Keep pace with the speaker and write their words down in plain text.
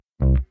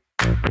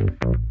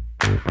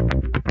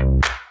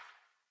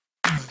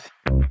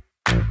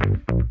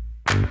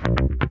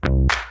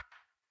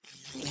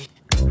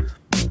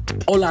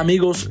Hola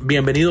amigos,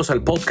 bienvenidos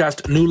al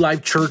podcast New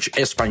Life Church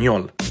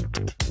Español.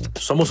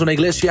 Somos una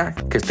iglesia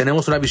que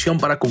tenemos una visión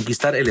para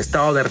conquistar el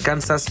estado de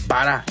Arkansas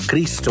para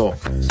Cristo.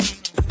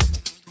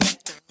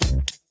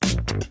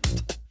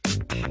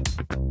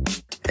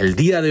 El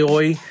día de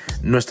hoy,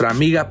 nuestra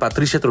amiga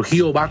Patricia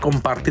Trujillo va a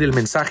compartir el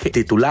mensaje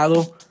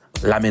titulado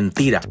La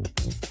Mentira.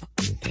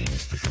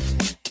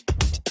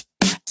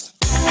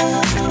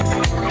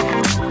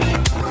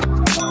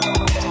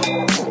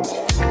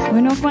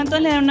 Bueno,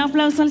 ¿cuántos le dan un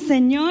aplauso al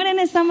Señor en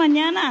esta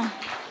mañana?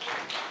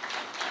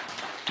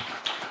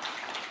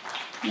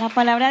 La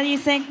palabra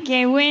dice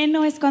que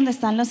bueno es cuando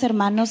están los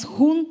hermanos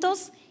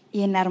juntos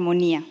y en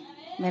armonía,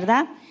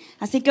 ¿verdad?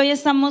 Así que hoy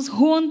estamos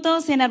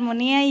juntos y en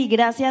armonía y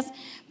gracias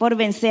por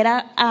vencer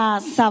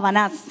a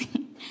Sabanás.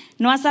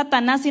 No a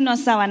Satanás, sino a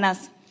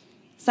Sabanás.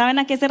 ¿Saben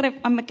a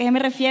qué me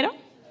refiero?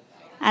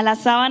 A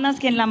las sábanas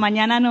que en la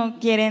mañana no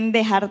quieren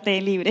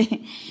dejarte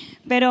libre.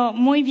 Pero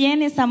muy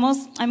bien,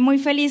 estamos muy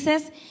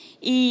felices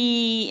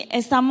y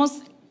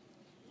estamos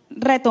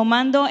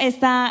retomando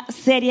esta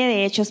serie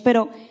de hechos.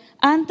 Pero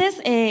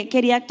antes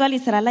quería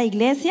actualizar a la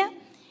iglesia,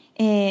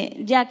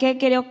 ya que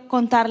quiero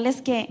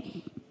contarles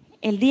que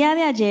el día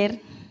de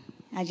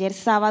ayer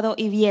sábado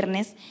y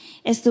viernes,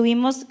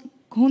 estuvimos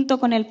junto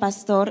con el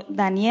pastor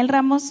Daniel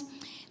Ramos,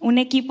 un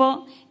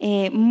equipo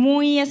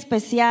muy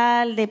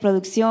especial de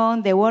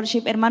producción, de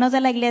worship, hermanos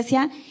de la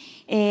iglesia.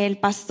 El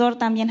pastor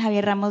también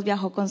Javier Ramos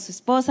viajó con su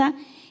esposa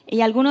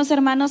y algunos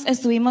hermanos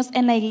estuvimos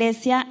en la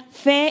iglesia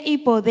Fe y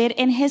Poder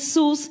en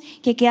Jesús,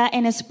 que queda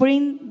en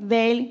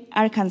Springdale,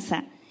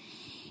 Arkansas.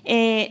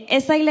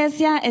 Esta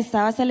iglesia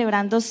estaba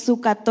celebrando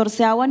su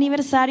 14º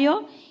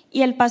aniversario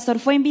y el pastor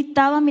fue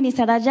invitado a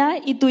ministrar allá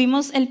y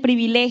tuvimos el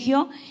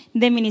privilegio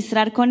de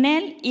ministrar con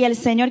él. Y el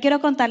Señor,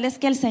 quiero contarles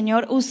que el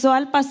Señor usó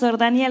al pastor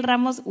Daniel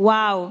Ramos.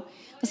 ¡Wow!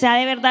 O sea,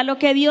 de verdad lo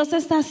que Dios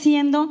está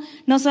haciendo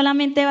no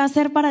solamente va a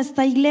ser para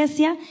esta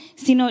iglesia,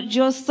 sino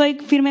yo estoy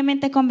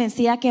firmemente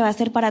convencida que va a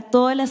ser para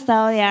todo el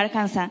estado de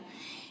Arkansas.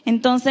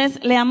 Entonces,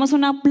 le damos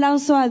un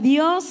aplauso a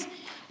Dios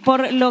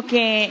por lo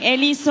que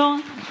Él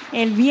hizo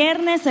el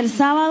viernes, el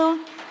sábado.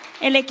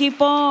 El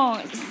equipo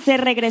se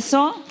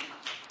regresó,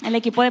 el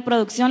equipo de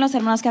producción, los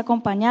hermanos que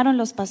acompañaron,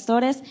 los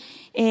pastores.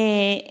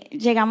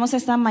 Llegamos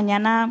esta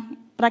mañana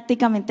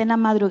prácticamente en la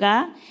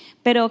madrugada.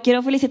 Pero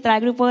quiero felicitar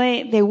al grupo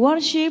de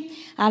worship,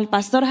 al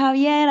pastor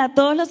Javier, a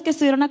todos los que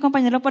estuvieron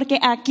acompañándolo porque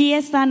aquí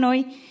están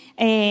hoy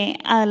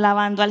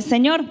alabando al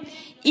Señor.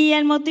 Y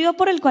el motivo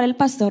por el cual el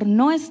pastor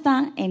no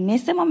está en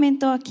este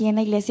momento aquí en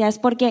la iglesia es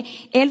porque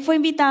él fue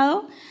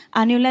invitado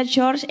a New Life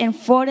Church en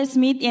Fort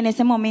Smith y en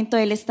ese momento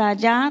él está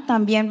allá,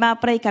 también va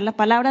a predicar la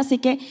palabra, así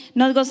que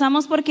nos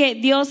gozamos porque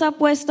Dios ha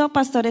puesto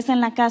pastores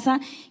en la casa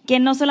que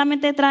no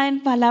solamente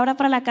traen palabra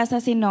para la casa,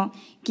 sino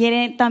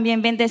quieren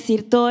también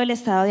bendecir todo el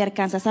estado de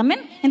Arkansas, amén.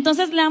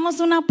 Entonces le damos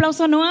un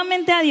aplauso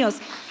nuevamente a Dios,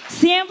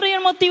 siempre hay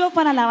un motivo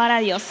para alabar a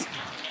Dios.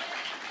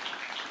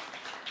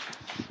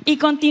 Y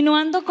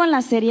continuando con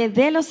la serie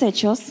de los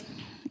hechos,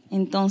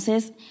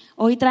 entonces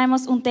hoy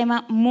traemos un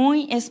tema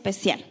muy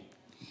especial.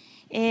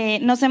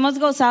 Nos hemos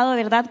gozado,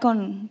 ¿verdad?,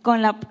 con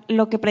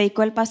lo que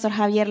predicó el pastor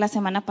Javier la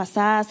semana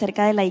pasada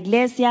acerca de la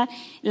iglesia,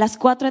 las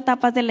 4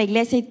 etapas de la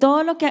iglesia y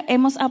todo lo que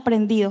hemos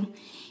aprendido.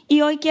 Y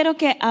hoy quiero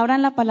que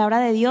abran la palabra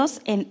de Dios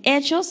en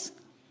Hechos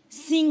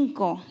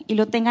 5 y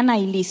lo tengan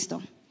ahí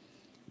listo.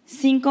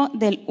 5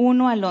 del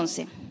 1 al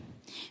 11.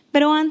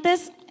 Pero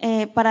antes,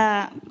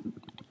 para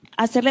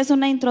hacerles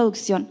una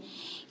introducción,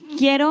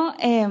 quiero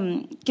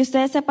que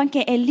ustedes sepan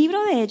que el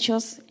libro de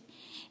Hechos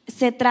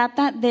se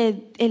trata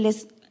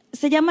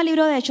se llama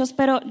libro de Hechos,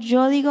 pero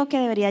yo digo que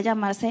debería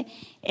llamarse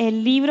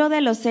el libro de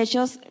los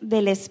hechos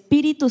del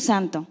Espíritu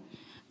Santo.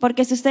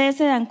 Porque si ustedes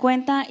se dan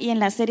cuenta, y en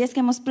las series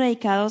que hemos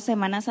predicado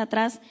semanas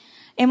atrás,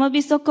 hemos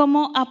visto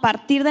cómo a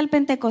partir del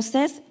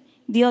Pentecostés,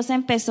 Dios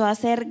empezó a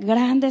hacer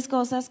grandes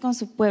cosas con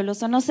su pueblo.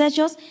 Son los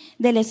hechos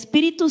del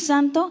Espíritu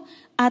Santo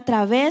a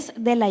través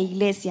de la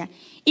iglesia.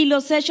 Y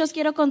los hechos,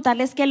 quiero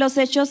contarles que los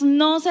hechos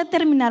no se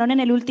terminaron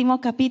en el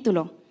último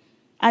capítulo.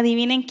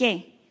 ¿Adivinen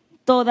qué?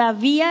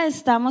 Todavía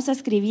estamos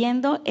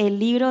escribiendo el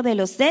libro de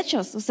los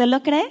hechos. ¿Usted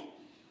lo cree?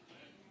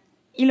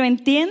 ¿Y lo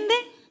entiende?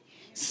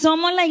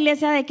 Somos la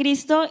iglesia de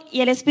Cristo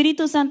y el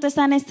Espíritu Santo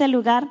está en este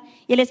lugar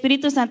y el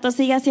Espíritu Santo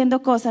sigue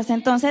haciendo cosas.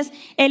 Entonces,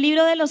 el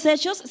libro de los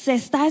hechos se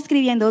está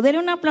escribiendo. Denle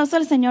un aplauso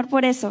al Señor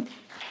por eso.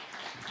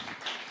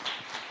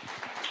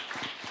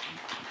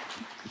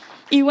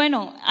 Y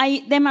bueno,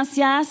 hay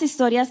demasiadas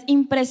historias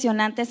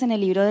impresionantes en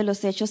el libro de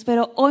los hechos,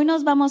 pero hoy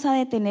nos vamos a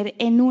detener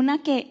en una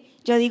que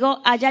yo digo,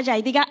 ay, ay,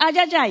 ay, diga, ay,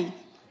 ay, ay.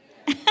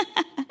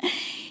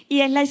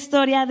 Y es la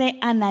historia de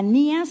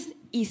Ananías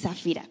y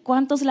Zafira.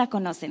 ¿Cuántos la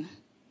conocen?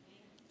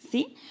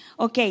 ¿Sí?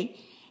 Ok.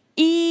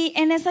 Y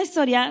en esa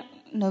historia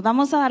nos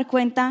vamos a dar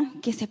cuenta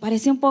que se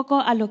parece un poco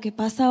a lo que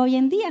pasa hoy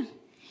en día.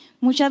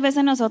 Muchas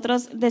veces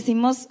nosotros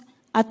decimos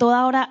a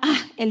toda hora,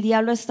 el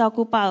diablo está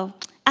ocupado.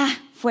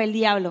 Fue el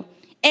diablo.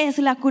 Es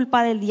la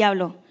culpa del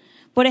diablo.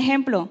 Por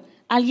ejemplo,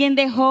 alguien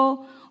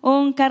dejó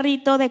un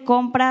carrito de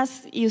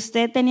compras y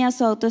usted tenía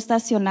su auto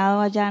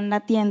estacionado allá en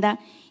la tienda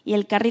y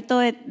el carrito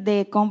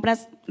de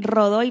compras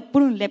rodó y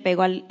 ¡pum!, le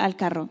pegó al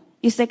carro.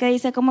 ¿Y usted qué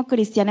dice como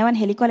cristiano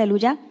evangélico?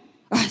 Aleluya.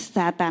 ¡Oh,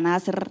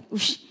 Satanás!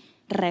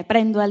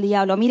 Reprendo al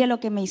diablo. Mire lo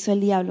que me hizo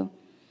el diablo.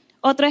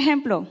 Otro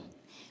ejemplo.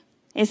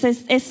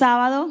 Es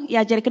sábado y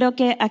ayer creo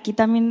que aquí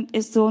también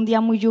estuvo un día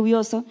muy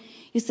lluvioso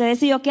y usted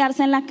decidió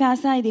quedarse en la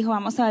casa y dijo,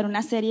 vamos a ver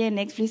una serie de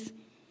Netflix,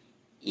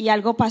 y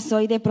algo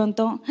pasó y de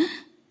pronto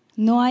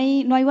no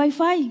hay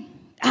wifi.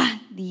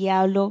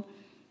 Diablo,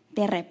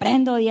 te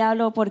reprendo,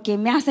 diablo, porque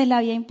me haces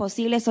la vida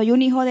imposible, soy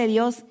un hijo de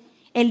Dios,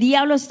 el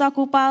diablo está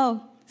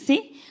ocupado,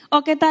 ¿sí?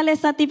 O qué tal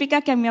esta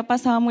típica que a mí me ha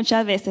pasado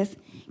muchas veces,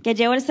 que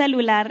llevo el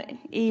celular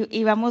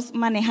y vamos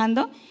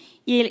manejando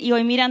y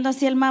voy mirando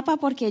así el mapa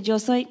porque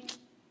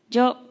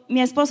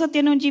mi esposo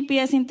tiene un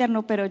GPS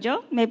interno, pero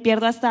yo me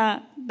pierdo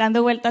hasta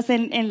dando vueltas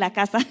en la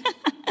casa.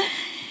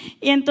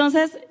 Y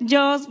entonces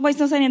yo voy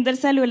sosteniendo el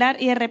celular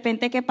y de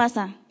repente, ¿qué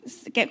pasa?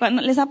 Que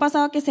cuando les ha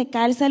pasado que se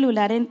cae el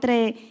celular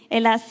entre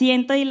el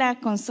asiento y la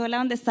consola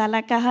donde está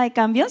la caja de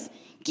cambios,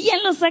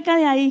 ¿quién lo saca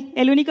de ahí?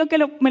 El único que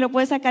me lo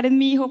puede sacar es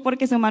mi hijo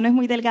porque su mano es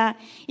muy delgada.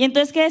 Y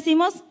entonces, ¿qué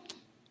decimos?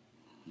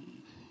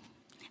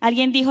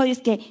 Alguien dijo,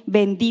 dizque,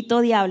 bendito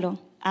diablo.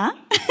 ¿Ah?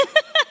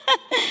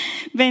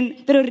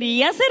 Pero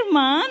rías,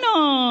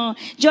 hermano.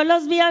 Yo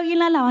los vi ahí en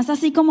la alabanza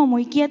así como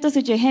muy quietos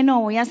y yo dije,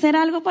 no, voy a hacer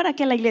algo para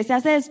que la iglesia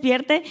se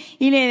despierte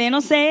y le dé,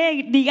 no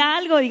sé, diga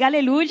algo, diga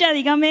aleluya,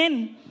 diga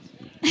amén.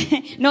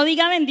 No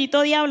diga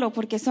bendito diablo,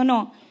 porque eso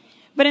no.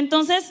 Pero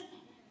entonces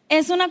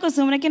es una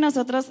costumbre que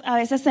nosotros a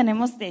veces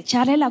tenemos de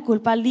echarle la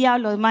culpa al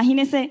diablo.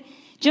 Imagínense,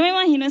 yo me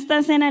imagino esta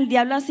escena, el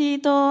diablo así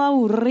todo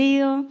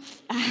aburrido.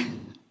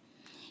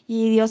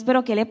 Y Dios,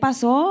 ¿pero qué le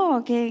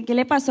pasó? ¿Qué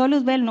le pasó a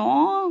Luzbel?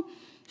 No,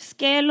 es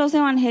que los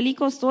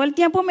evangélicos todo el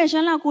tiempo me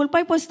echan la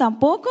culpa y pues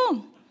tampoco.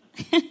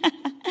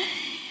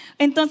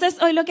 Entonces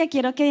hoy lo que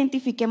quiero que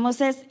identifiquemos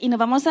es, y nos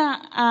vamos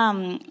a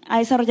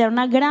desarrollar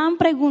una gran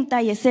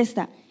pregunta, y es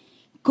esta: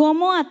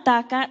 ¿cómo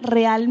ataca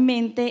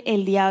realmente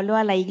el diablo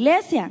a la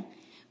iglesia?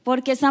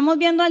 Porque estamos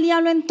viendo al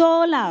diablo en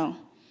todo lado.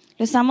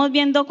 Lo estamos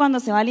viendo cuando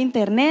se va al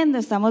internet, lo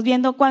estamos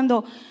viendo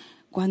cuando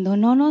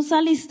no nos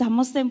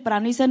alistamos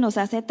temprano y se nos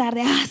hace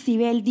tarde. Sí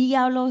ve el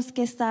diablo, es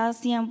que está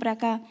siempre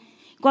acá.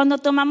 Cuando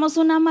tomamos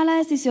una mala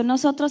decisión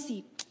nosotros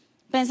sí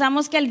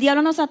pensamos que el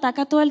diablo nos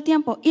ataca todo el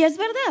tiempo. Y es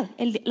verdad,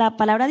 la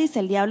palabra dice,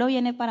 el diablo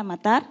viene para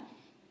matar,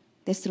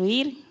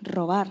 destruir,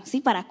 robar,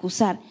 sí, para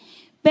acusar.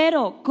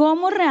 Pero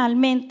 ¿cómo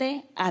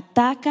realmente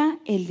ataca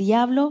el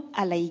diablo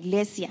a la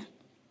iglesia?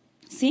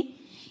 ¿Sí?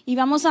 Y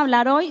vamos a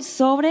hablar hoy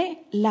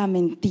sobre la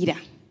mentira.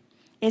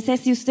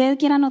 Si usted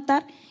quiere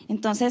anotar,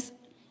 entonces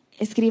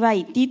escriba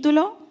ahí,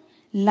 título,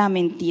 la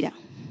mentira.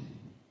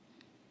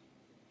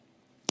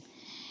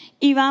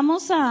 Y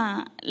vamos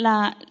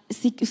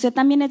si usted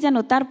también es de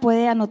anotar,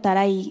 puede anotar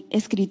ahí,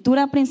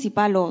 escritura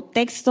principal o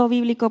texto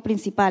bíblico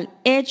principal,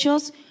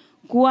 Hechos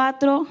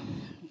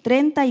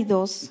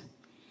 4:32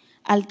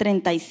 al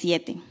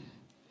 37.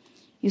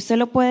 Y usted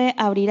lo puede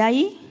abrir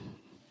ahí,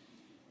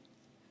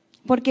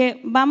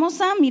 porque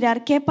vamos a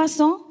mirar qué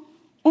pasó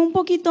un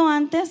poquito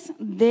antes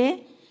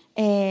de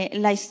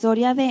la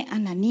historia de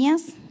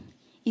Ananías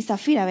y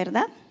Zafira,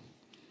 ¿verdad?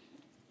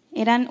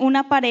 Eran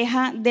una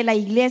pareja de la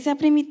iglesia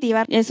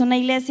primitiva, es una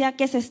iglesia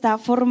que se está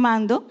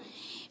formando,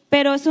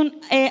 pero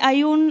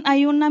hay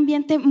un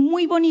ambiente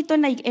muy bonito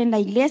en la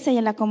iglesia y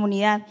en la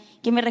comunidad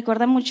que me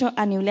recuerda mucho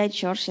a New Life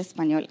Church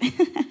español,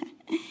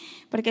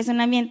 porque es un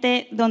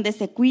ambiente donde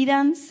se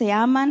cuidan, se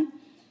aman,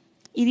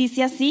 y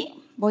dice así,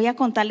 voy a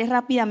contarles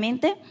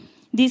rápidamente,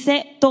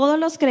 dice, todos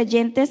los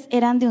creyentes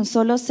eran de un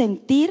solo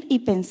sentir y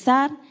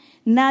pensar.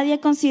 Nadie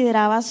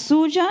consideraba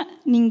suya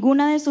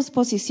ninguna de sus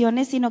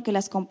posiciones, sino que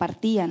las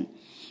compartían.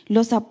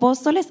 Los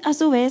apóstoles, a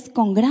su vez,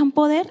 con gran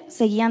poder,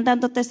 seguían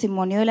dando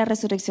testimonio de la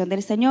resurrección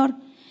del Señor.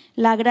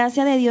 La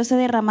gracia de Dios se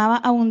derramaba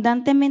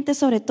abundantemente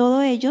sobre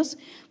todos ellos,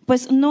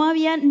 pues no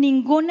había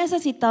ningún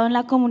necesitado en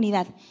la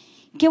comunidad.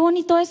 Qué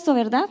bonito esto,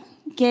 ¿verdad?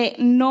 Que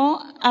no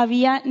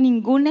había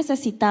ningún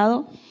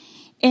necesitado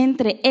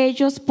entre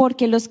ellos,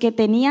 porque los que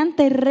tenían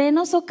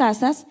terrenos o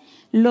casas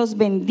los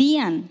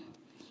vendían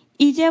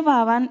y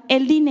llevaban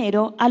el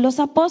dinero a los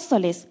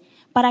apóstoles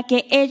para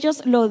que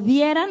ellos lo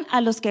dieran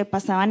a los que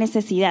pasaban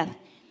necesidad.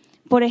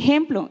 Por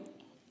ejemplo,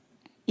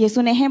 y es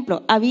un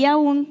ejemplo, había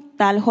un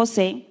tal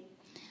José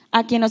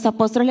a quien los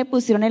apóstoles le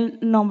pusieron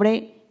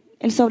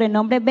el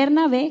sobrenombre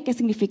Bernabé, que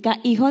significa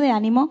hijo de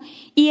ánimo,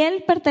 y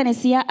él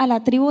pertenecía a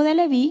la tribu de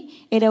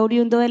Leví, era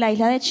oriundo de la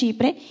isla de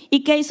Chipre. ¿Y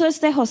qué hizo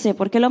este José?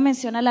 ¿Por qué lo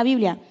menciona la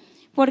Biblia?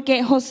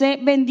 Porque José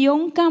vendió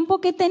un campo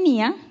que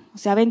tenía, o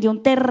sea, vendió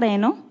un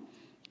terreno,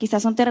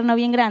 quizás un terreno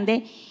bien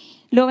grande,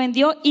 lo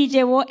vendió y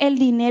llevó el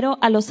dinero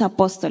a los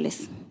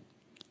apóstoles.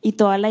 Y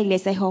toda la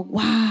iglesia dijo,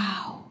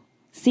 wow,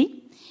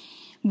 ¿sí?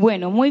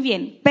 Bueno, muy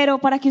bien, pero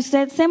para que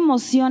usted se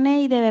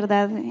emocione y de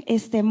verdad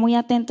esté muy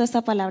atento a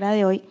esta palabra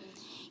de hoy,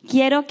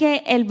 quiero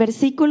que el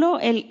versículo,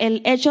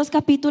 el Hechos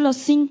capítulo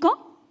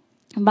 5,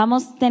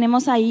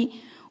 tenemos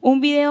ahí un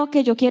video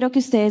que yo quiero que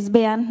ustedes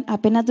vean,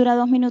 apenas dura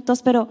 2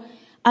 minutos, pero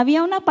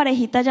había una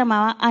parejita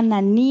llamada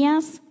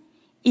Ananías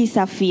y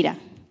Zafira.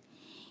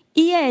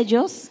 Y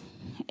ellos,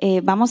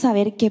 vamos a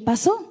ver qué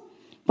pasó,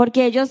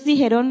 porque ellos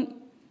dijeron,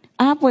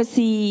 pues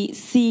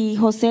si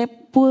José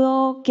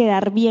pudo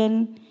quedar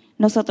bien,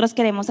 nosotros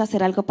queremos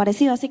hacer algo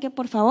parecido. Así que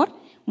por favor,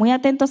 muy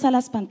atentos a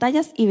las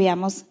pantallas y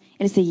veamos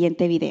el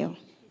siguiente video.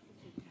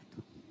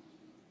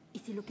 ¿Y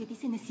si lo que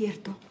dicen es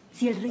cierto?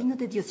 Si el reino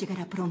de Dios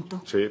llegará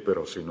pronto. Sí,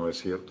 pero si no es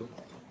cierto.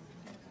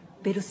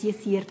 Pero si es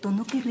cierto,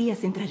 ¿no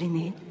querrías entrar en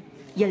él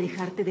y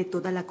alejarte de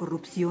toda la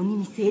corrupción y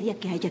miseria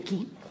que hay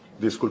aquí?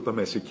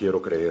 Discúlpame si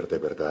quiero creer de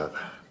verdad,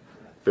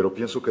 pero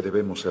pienso que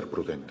debemos ser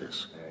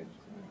prudentes.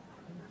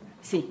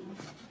 Sí.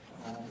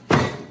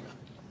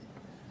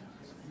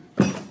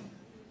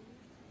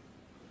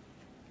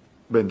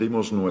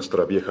 Vendimos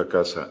nuestra vieja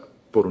casa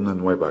por una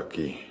nueva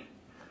aquí.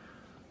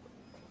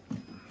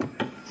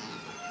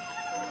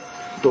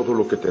 Todo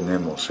lo que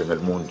tenemos en el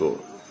mundo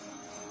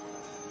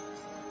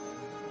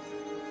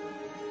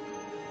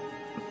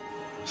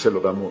se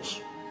lo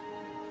damos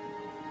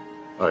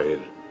a Él.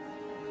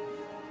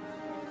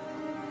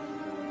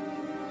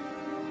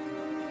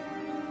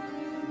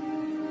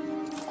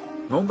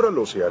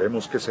 Nómbralos y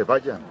haremos que se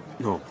vayan.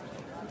 No.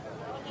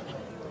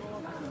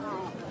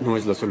 No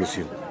es la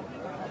solución.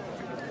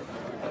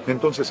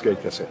 Entonces, ¿qué hay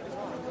que hacer?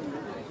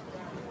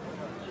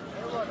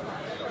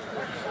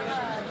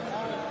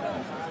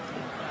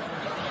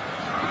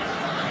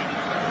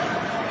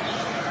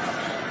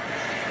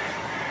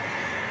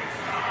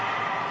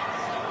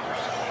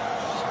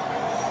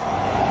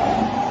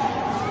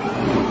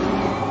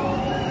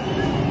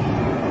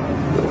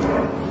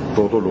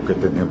 Todo lo que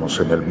tenemos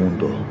en el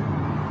mundo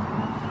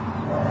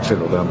se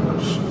lo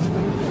damos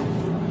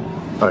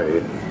a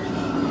Él.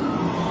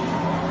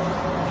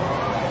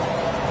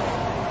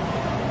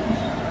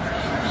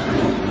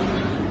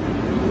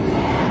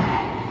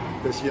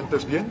 ¿Te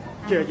sientes bien?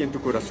 ¿Qué hay en tu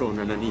corazón,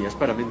 Ananías,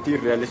 para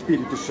mentirle al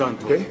Espíritu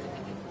Santo? ¿Qué?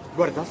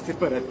 Guardaste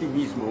para ti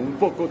mismo un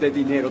poco de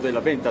dinero de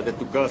la venta de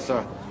tu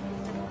casa.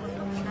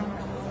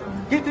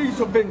 ¿Qué te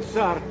hizo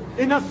pensar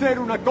en hacer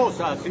una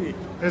cosa así?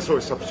 Eso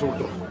es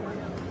absurdo.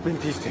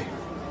 Mentiste.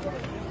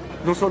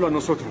 No solo a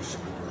nosotros,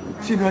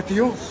 sino a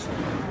Dios.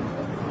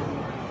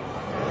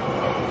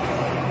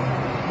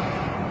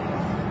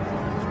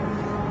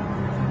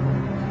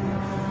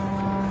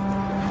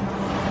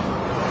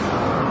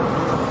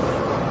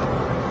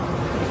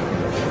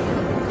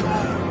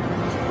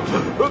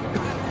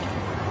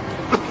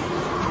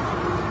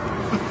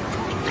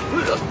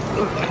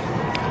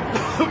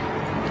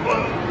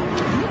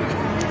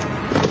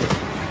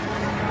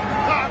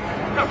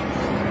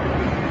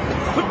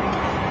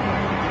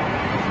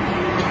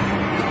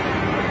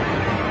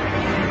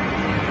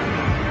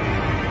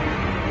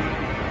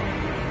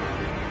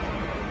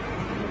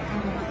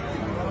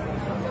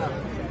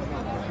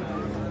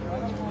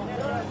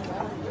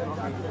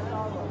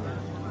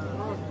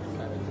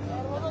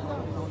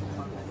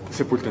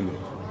 Sepúltenlo.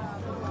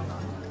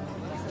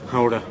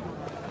 Ahora.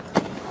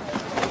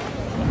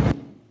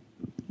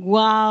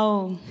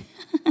 ¡Wow!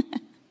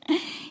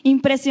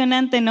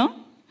 Impresionante, ¿no?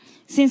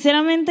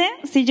 Sinceramente,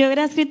 si yo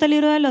hubiera escrito el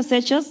libro de los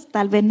Hechos,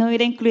 tal vez no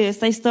hubiera incluido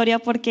esta historia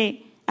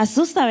porque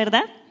asusta,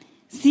 ¿verdad?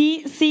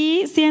 ¿Sí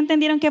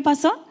entendieron qué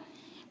pasó?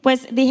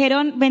 Pues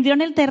dijeron,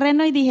 vendieron el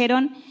terreno y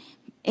dijeron,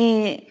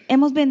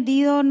 hemos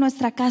vendido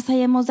nuestra casa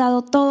y hemos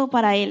dado todo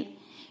para él.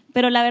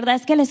 Pero la verdad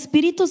es que el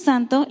Espíritu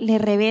Santo le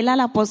revela al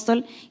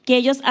apóstol que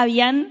ellos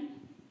habían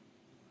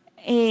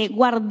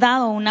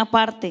guardado una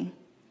parte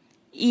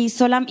y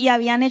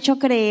habían hecho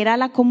creer a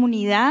la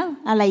comunidad,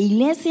 a la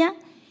iglesia,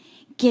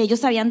 que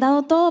ellos habían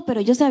dado todo, pero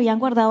ellos se habían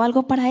guardado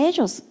algo para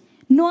ellos.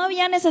 No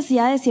había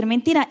necesidad de decir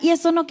mentira, y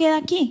eso no queda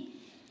aquí.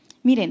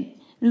 Miren,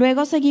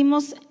 luego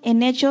seguimos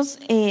en Hechos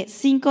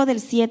 5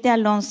 del 7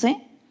 al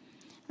 11,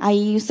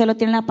 ahí usted lo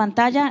tiene en la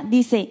pantalla,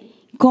 dice,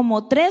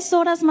 como 3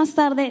 horas más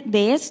tarde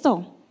de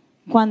esto,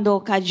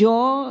 cuando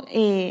cayó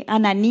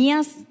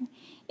Ananías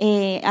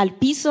al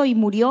piso y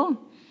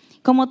murió,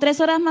 como 3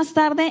 horas más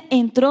tarde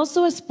entró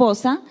su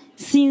esposa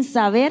sin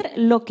saber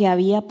lo que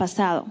había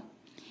pasado.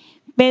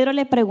 Pedro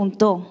le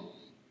preguntó,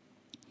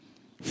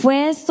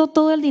 ¿fue esto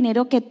todo el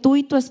dinero que tú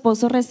y tu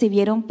esposo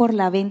recibieron por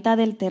la venta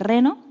del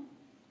terreno?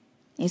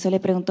 Eso le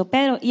preguntó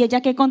Pedro. ¿Y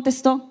ella qué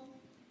contestó?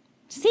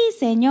 Sí,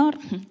 Señor.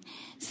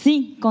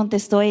 Sí,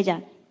 contestó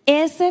ella.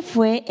 Ese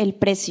fue el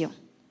precio.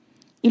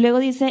 Y luego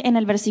dice en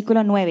el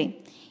versículo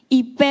 9,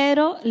 y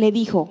Pedro le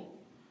dijo,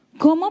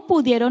 ¿cómo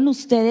pudieron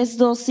ustedes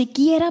dos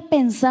siquiera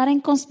pensar en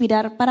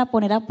conspirar para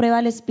poner a prueba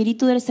el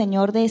Espíritu del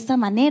Señor de esta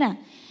manera?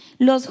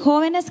 Los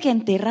jóvenes que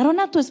enterraron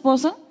a tu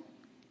esposo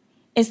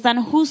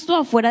están justo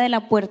afuera de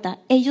la puerta.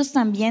 Ellos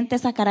también te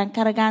sacarán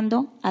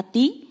cargando a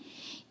ti.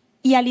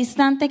 Y al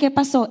instante que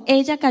pasó,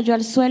 ella cayó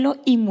al suelo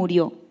y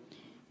murió.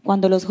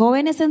 Cuando los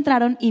jóvenes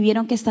entraron y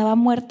vieron que estaba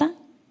muerta,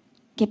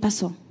 ¿qué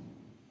pasó?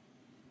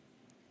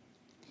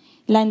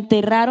 La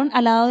enterraron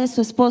al lado de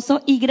su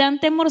esposo y gran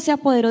temor se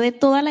apoderó de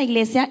toda la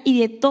iglesia y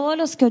de todos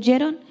los que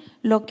oyeron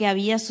lo que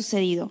había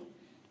sucedido.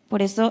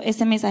 Por eso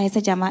ese mensaje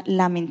se llama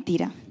La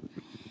mentira.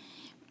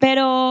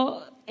 Pero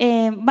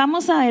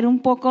vamos a ver un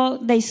poco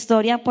de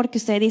historia porque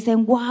ustedes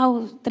dicen,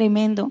 wow,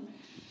 tremendo.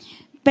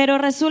 Pero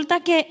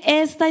resulta que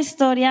esta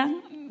historia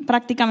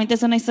prácticamente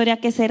es una historia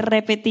que se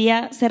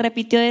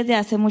repitió desde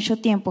hace mucho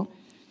tiempo.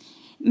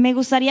 Me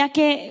gustaría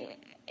que,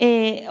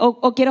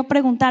 quiero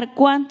preguntar,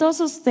 ¿cuántos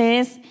de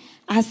ustedes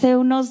hace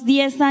unos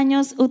 10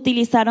 años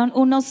utilizaron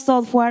unos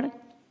software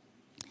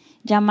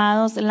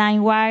llamados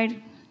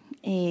LimeWire,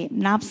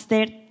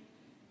 Napster?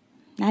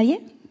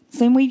 ¿Nadie?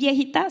 Soy muy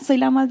viejita, soy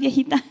la más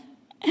viejita.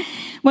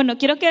 Bueno,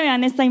 quiero que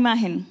vean esta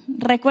imagen.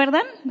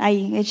 ¿Recuerdan?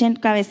 Ahí, echen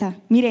cabeza.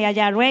 Mire,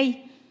 allá,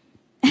 Ray.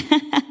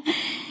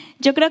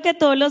 Yo creo que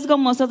todos los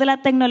gomosos de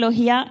la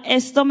tecnología,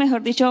 esto,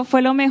 mejor dicho,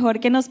 fue lo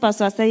mejor que nos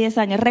pasó hace 10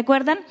 años.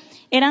 ¿Recuerdan?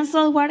 Eran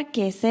software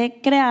que se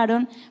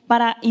crearon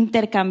para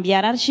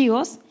intercambiar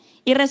archivos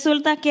y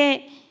resulta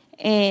que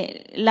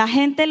la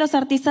gente, los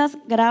artistas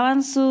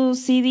graban su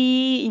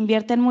CD,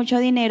 invierten mucho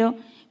dinero,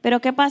 pero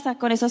 ¿qué pasa?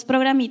 Con esos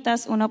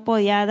programitas uno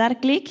podía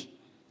dar clic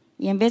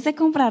y en vez de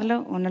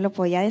comprarlo, uno lo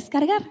podía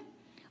descargar.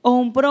 O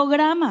un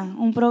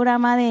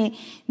programa de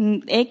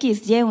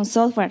X, Y, un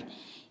software.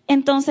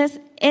 Entonces,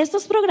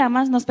 estos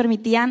programas nos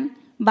permitían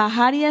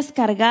bajar y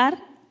descargar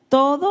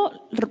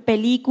todo,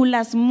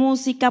 películas,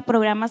 música,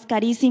 programas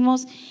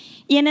carísimos.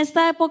 Y en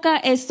esta época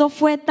esto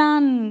fue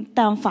tan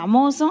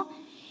famoso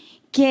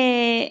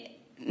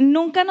que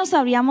nunca nos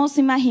habríamos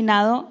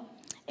imaginado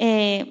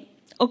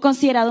o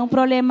considerado un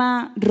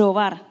problema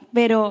robar.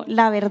 Pero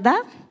la verdad,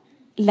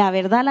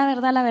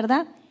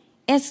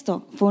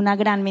 esto fue una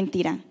gran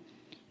mentira.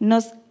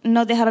 Nos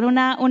dejaron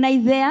una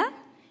idea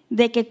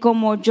de que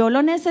como yo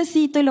lo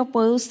necesito y lo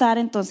puedo usar,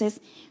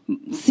 entonces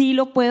sí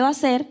lo puedo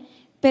hacer,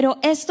 pero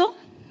esto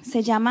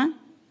se llama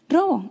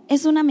robo,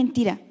 es una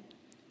mentira.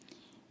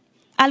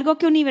 Algo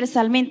que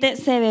universalmente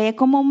se ve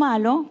como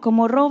malo,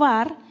 como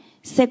robar,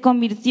 se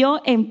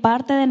convirtió en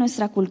parte de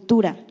nuestra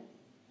cultura.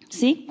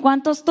 ¿Sí?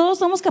 Todos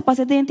somos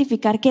capaces de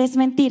identificar qué es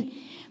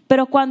mentir,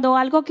 pero cuando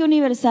algo que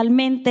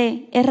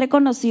universalmente es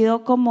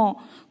reconocido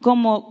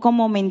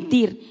como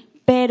mentir,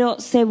 pero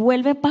se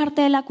vuelve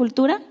parte de la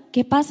cultura,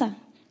 ¿qué pasa?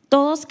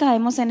 Todos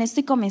caemos en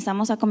esto y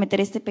comenzamos a cometer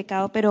este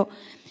pecado, pero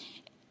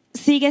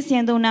sigue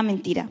siendo una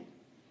mentira.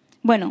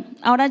 Bueno,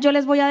 ahora yo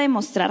les voy a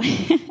demostrar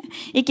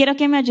y quiero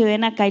que me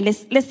ayuden acá y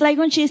les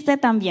traigo un chiste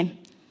también.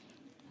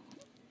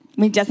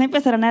 Ya se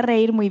empezaron a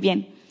reír muy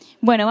bien.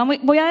 Bueno,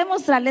 voy a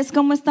demostrarles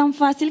cómo es tan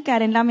fácil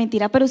caer en la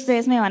mentira, pero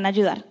ustedes me van a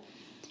ayudar.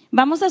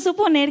 Vamos a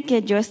suponer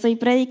que yo estoy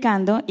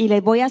predicando y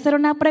les voy a hacer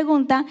una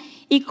pregunta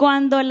y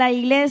cuando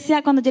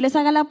yo les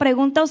haga la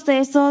pregunta,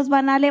 ustedes todos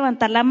van a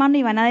levantar la mano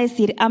y van a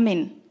decir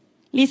amén.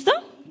 ¿Listo?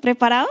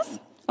 ¿Preparados?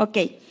 Ok.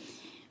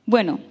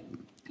 Bueno,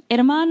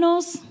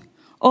 hermanos,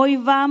 hoy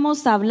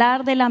vamos a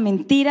hablar de la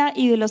mentira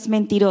y de los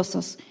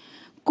mentirosos.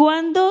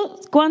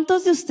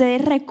 ¿Cuántos de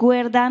ustedes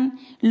recuerdan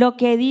lo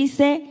que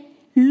dice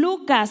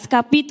Lucas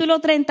capítulo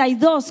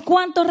 32?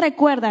 ¿Cuántos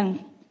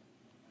recuerdan?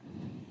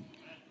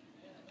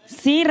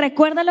 ¿Sí?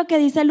 ¿Recuerda lo que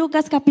dice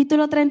Lucas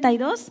capítulo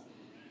 32?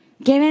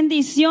 ¡Qué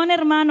bendición,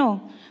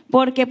 hermano!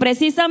 Porque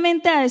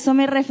precisamente a eso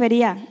me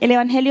refería. El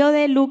Evangelio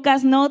de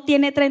Lucas no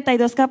tiene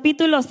 32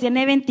 capítulos,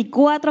 tiene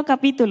 24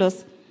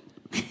 capítulos.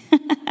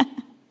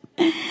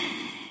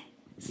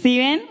 ¿Sí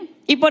ven?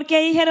 ¿Y por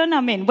qué dijeron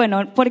amén?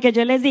 Bueno, porque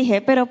yo les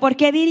dije, pero ¿por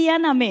qué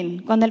dirían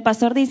amén? Cuando el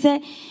pastor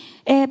dice,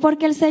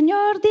 porque el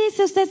Señor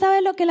dice, usted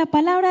sabe lo que la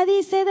palabra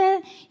dice,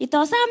 y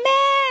todos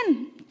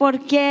amén. ¿Por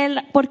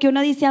qué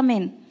uno dice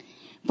amén?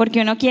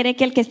 Porque uno quiere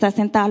que el que está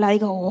sentado le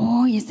diga,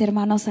 oh, ese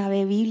hermano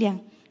sabe Biblia.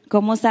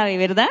 ¿Cómo sabe,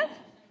 verdad?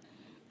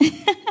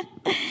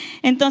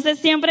 Entonces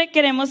siempre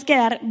queremos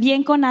quedar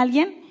bien con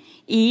alguien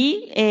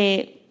y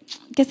 ¿qué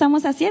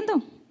estamos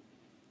haciendo?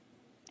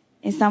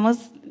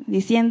 Estamos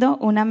diciendo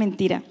una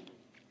mentira.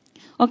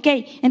 Ok,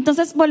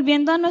 entonces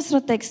volviendo a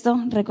nuestro texto,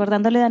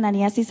 recordándole de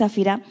Ananías y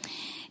Zafira,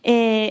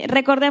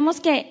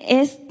 recordemos que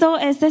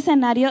este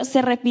escenario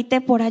se repite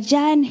por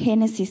allá en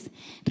Génesis.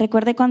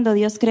 Recuerde cuando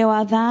Dios creó a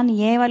Adán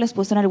y Eva, los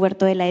puso en el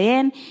huerto del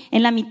Edén.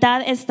 En la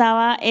mitad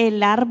estaba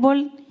el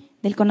árbol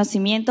del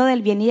conocimiento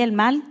del bien y del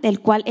mal, del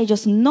cual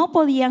ellos no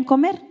podían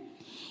comer.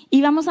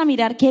 Y vamos a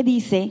mirar qué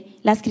dice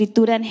la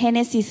escritura en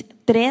Génesis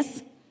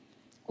 3,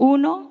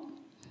 1,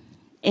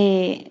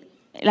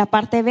 la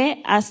parte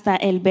B hasta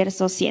el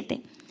verso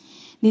 7.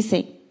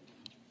 Dice,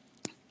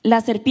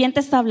 la serpiente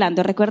está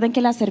hablando. Recuerden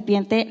que la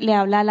serpiente le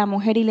habla a la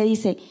mujer y le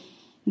dice,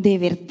 ¿de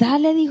verdad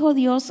le dijo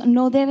Dios,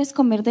 no debes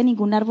comer de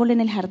ningún árbol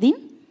en el jardín?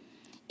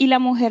 Y la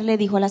mujer le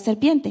dijo a la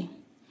serpiente,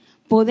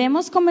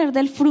 podemos comer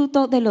del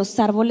fruto de los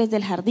árboles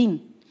del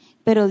jardín,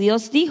 pero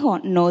Dios dijo,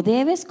 no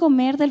debes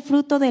comer del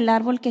fruto del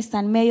árbol que está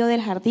en medio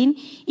del jardín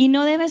y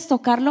no debes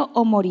tocarlo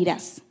o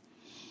morirás.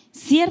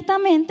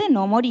 Ciertamente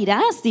no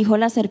morirás, dijo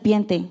la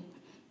serpiente.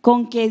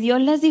 ¿Con que Dios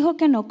les dijo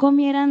que no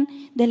comieran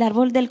del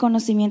árbol del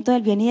conocimiento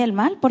del bien y del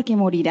mal? Porque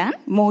morirán.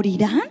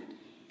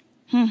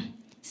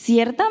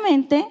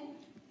 Ciertamente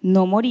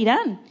no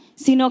morirán,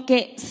 sino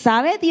que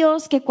sabe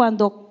Dios que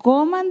cuando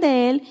coman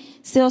de él,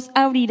 se os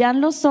abrirán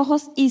los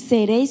ojos y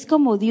seréis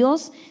como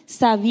Dios,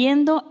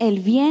 sabiendo el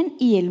bien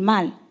y el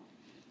mal.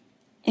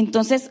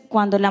 Entonces,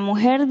 cuando la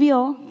mujer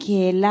vio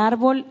que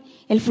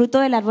el fruto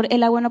del árbol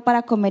era bueno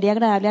para comer y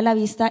agradable a la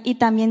vista y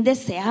también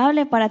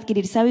deseable para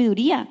adquirir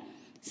sabiduría,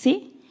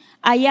 ¿sí?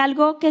 Hay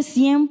algo que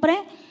siempre,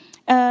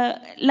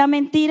 la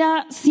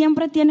mentira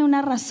siempre tiene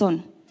una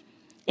razón.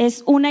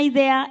 Es una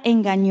idea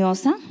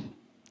engañosa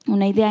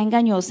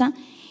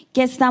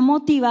que está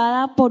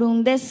motivada por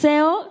un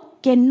deseo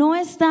que no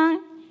está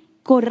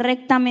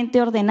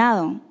correctamente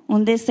ordenado,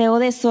 un deseo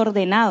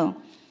desordenado.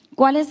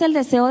 ¿Cuál es el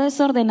deseo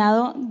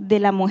desordenado de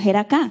la mujer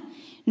acá?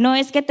 No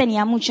es que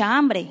tenía mucha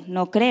hambre,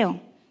 no creo,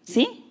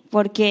 ¿sí?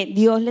 Porque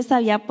Dios les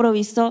había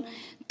provisto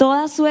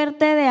toda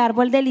suerte de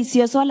árbol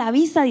delicioso a la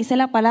vista, dice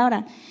la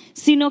palabra,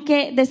 sino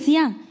que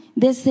decía,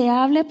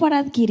 deseable para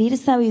adquirir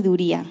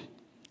sabiduría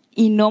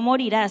y no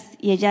morirás.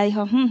 Y ella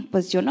dijo,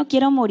 pues yo no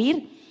quiero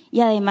morir. Y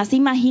además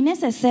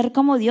imagínese ser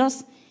como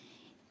Dios.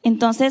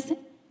 Entonces,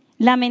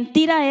 la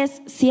mentira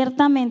es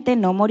ciertamente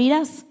no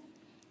morirás.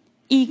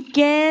 ¿Y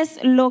qué es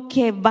lo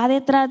que va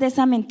detrás de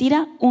esa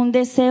mentira? Un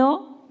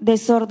deseo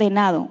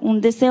desordenado,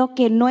 un deseo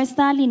que no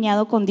está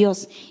alineado con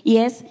Dios. Y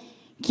es,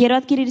 quiero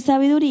adquirir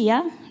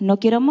sabiduría, no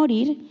quiero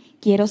morir,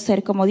 quiero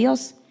ser como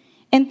Dios.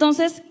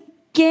 Entonces,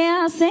 ¿qué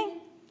hace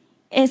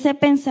ese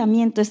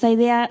pensamiento? Esa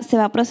idea se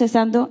va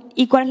procesando.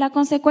 ¿Y cuál es la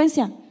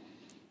consecuencia?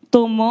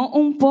 Tomó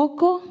un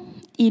poco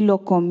y lo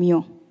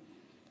comió.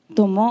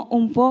 Tomó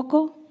un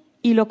poco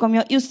y lo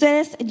comió. Y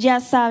ustedes ya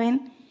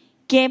saben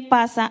qué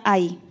pasa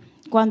ahí.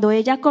 Cuando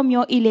ella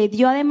comió y le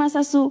dio además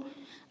a su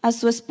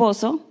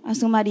esposo, a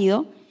su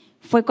marido,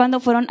 fue cuando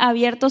fueron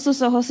abiertos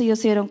sus ojos y ellos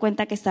se dieron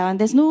cuenta que estaban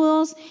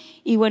desnudos.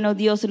 Y bueno,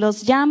 Dios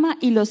los llama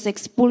y los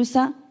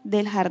expulsa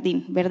del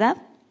jardín, ¿verdad?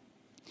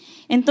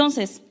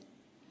 Entonces,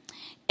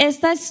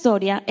 esta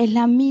historia es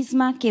la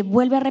misma que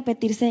vuelve a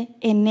repetirse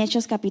en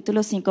Hechos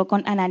capítulo 5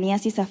 con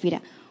Ananías y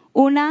Zafira.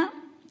 Una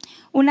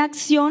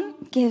acción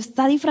que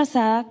está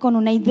disfrazada con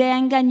una idea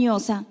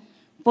engañosa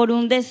por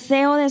un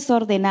deseo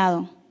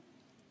desordenado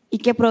y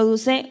que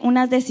produce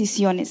unas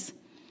decisiones.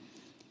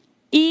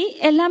 Y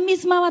es la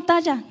misma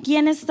batalla.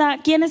 ¿Quién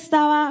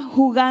estaba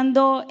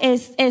jugando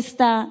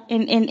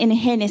en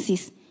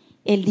Génesis?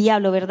 El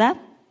diablo, ¿verdad?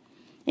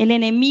 El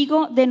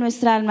enemigo de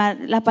nuestra alma.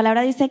 La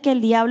palabra dice que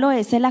el diablo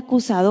es el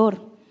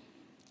acusador.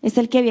 Es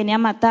el que viene a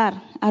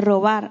matar, a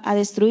robar, a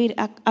destruir,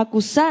 a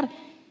acusar.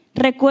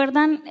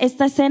 ¿Recuerdan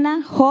esta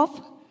escena, Job?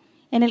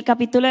 En el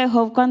capítulo de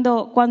Job,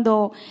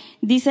 cuando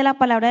dice la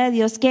palabra de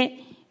Dios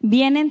que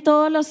vienen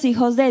todos los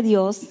hijos de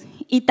Dios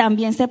y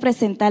también se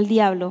presenta el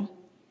diablo.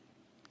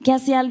 ¿Qué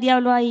hacía el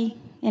diablo ahí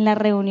en la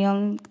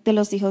reunión de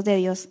los hijos de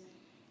Dios?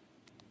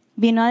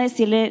 Vino a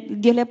decirle,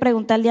 Dios le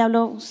pregunta al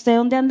diablo, ¿usted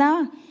dónde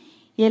andaba?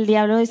 Y el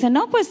diablo dice,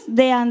 no, pues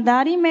de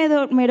andar y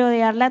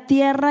merodear la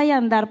tierra y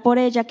andar por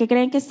ella. ¿Qué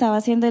creen que estaba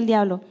haciendo el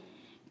diablo?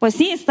 Pues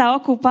sí, estaba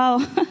ocupado.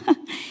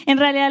 En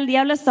realidad el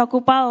diablo está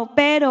ocupado,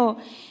 pero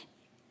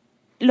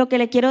lo que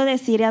le quiero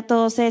decir a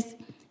todos es,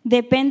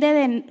 depende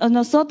de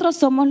nosotros,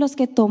 somos los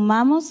que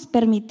tomamos,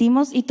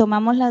 permitimos y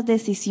tomamos las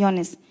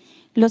decisiones,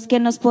 los que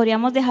nos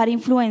podríamos dejar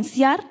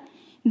influenciar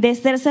de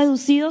ser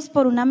seducidos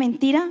por una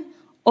mentira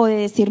o de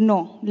decir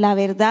no, la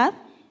verdad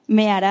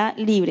me hará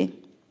libre.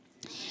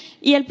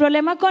 Y el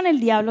problema con el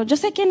diablo, yo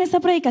sé que en esta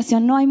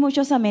predicación no hay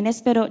muchos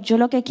amenes, pero yo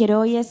lo que quiero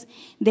hoy es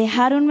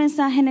dejar un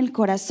mensaje en el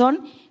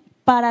corazón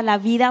para la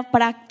vida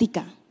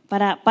práctica,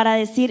 para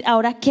decir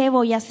ahora qué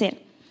voy a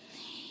hacer.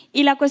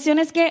 Y la cuestión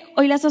es que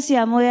hoy la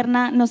sociedad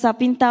moderna nos ha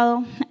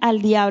pintado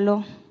al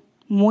diablo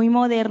muy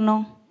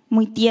moderno,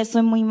 muy tieso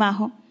y muy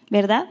majo,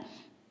 ¿verdad?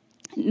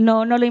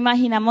 No lo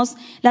imaginamos,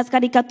 las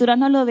caricaturas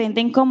nos lo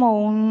venden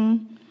como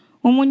un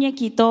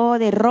muñequito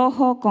de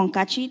rojo con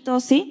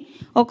cachitos, ¿sí?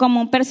 O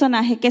como un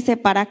personaje que se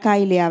para acá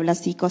y le habla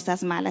así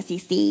cosas malas y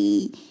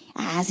sí,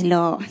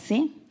 hazlo,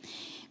 ¿sí?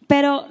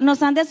 Pero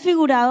nos han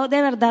desfigurado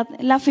de verdad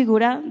la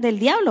figura del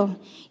diablo.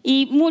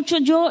 Y mucho,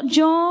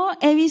 yo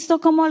he visto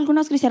como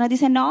algunos cristianos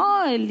dicen,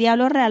 no, el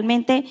diablo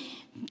realmente,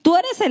 tú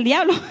eres el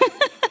diablo.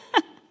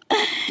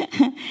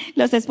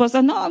 Los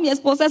esposos, no, mi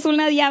esposa es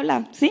una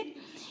diabla, ¿sí?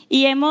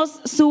 Y hemos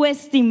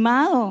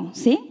subestimado,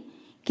 ¿sí?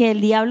 Que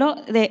el diablo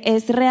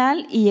es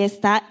real y él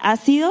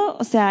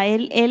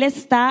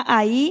está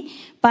ahí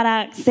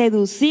para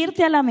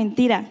seducirte a la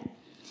mentira.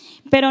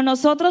 Pero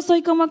nosotros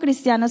hoy como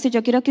cristianos, y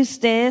yo quiero que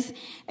ustedes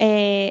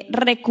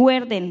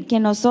recuerden que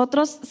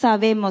nosotros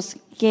sabemos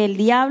que el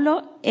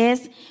diablo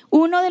es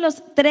uno de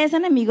los 3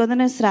 enemigos de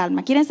nuestra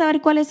alma. ¿Quieren saber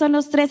cuáles son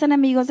los 3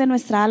 enemigos de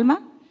nuestra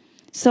alma?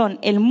 Son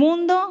el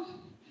mundo,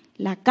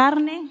 la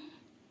carne.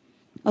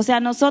 O sea,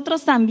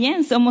 nosotros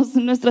también somos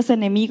nuestros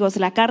enemigos,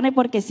 la carne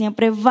porque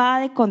siempre va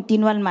de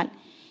continuo al mal,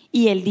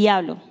 y el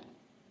diablo.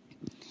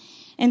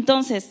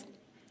 Entonces,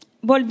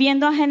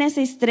 volviendo a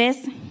Génesis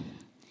 3,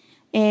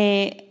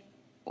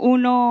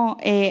 1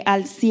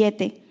 al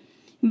 7,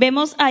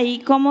 vemos ahí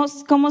cómo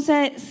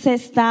se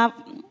está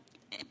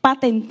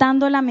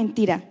patentando la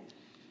mentira.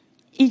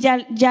 Y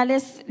ya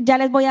les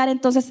voy a dar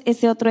entonces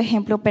ese otro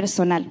ejemplo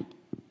personal.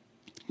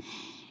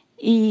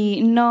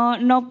 Y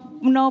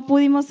no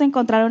pudimos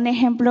encontrar un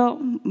ejemplo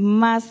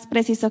más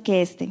preciso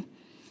que este.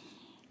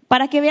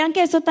 Para que vean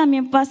que esto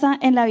también pasa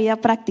en la vida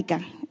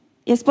práctica.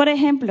 Es, por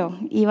ejemplo,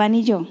 Iván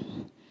y yo,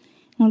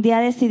 un día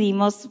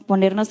decidimos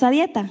ponernos a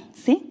dieta,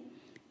 ¿sí?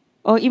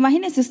 O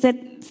imagínese, usted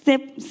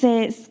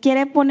se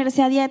quiere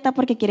ponerse a dieta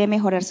porque quiere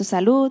mejorar su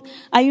salud.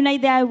 Hay una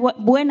idea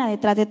buena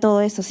detrás de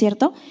todo eso,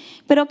 ¿cierto?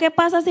 Pero ¿qué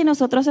pasa si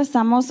nosotros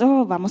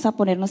vamos a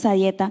ponernos a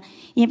dieta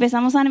y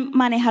empezamos a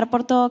manejar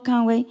por todo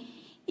Conway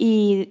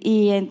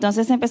y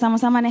entonces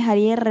empezamos a manejar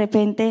y de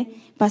repente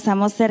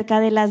pasamos cerca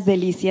de Las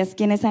Delicias?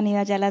 ¿Quiénes han ido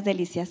allá a Las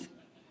Delicias?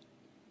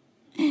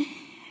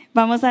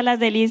 Vamos a Las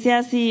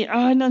Delicias y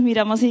nos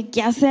miramos y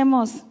 ¿qué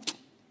hacemos?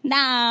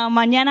 No,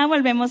 mañana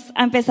volvemos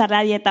a empezar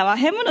la dieta.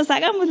 Bajémonos,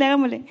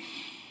 hagámosle.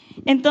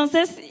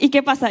 Entonces, ¿y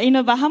qué pasa? Y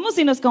nos bajamos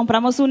y nos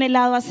compramos un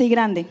helado así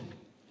grande.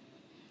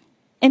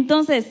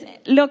 Entonces,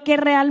 lo que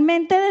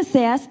realmente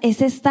deseas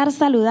es estar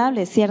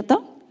saludable,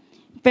 ¿cierto?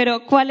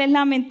 Pero ¿cuál es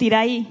la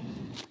mentira ahí?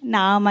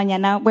 No,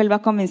 mañana vuelvo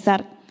a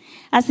comenzar.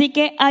 Así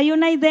que hay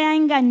una idea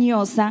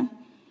engañosa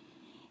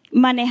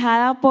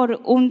manejada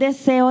por un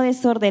deseo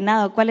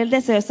desordenado. ¿Cuál es el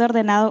deseo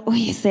desordenado?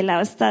 Uy, ese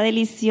helado está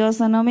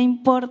delicioso, no me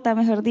importa,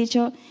 mejor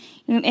dicho.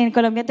 En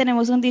Colombia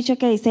tenemos un dicho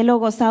que dice, lo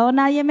gozado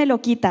nadie me lo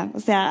quita.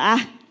 O sea,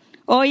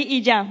 hoy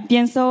y ya.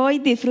 Pienso hoy,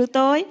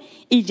 disfruto hoy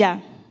y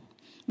ya.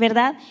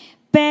 ¿Verdad?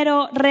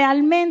 Pero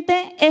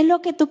realmente es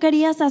lo que tú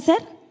querías hacer.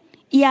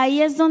 Y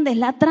ahí es donde es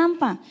la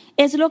trampa.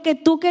 Es lo que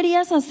tú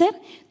querías hacer.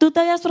 Tú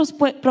te habías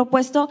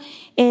propuesto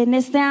en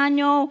este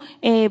año,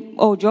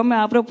 o yo me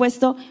había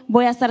propuesto,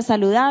 voy a estar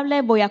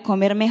saludable, voy a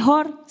comer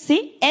mejor,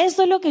 ¿sí?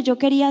 Eso es lo que yo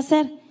quería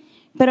hacer.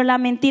 Pero la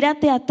mentira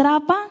te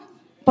atrapa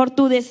por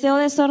tu deseo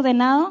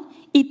desordenado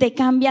y te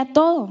cambia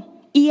todo.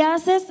 Y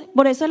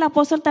por eso el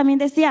apóstol también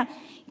decía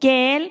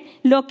que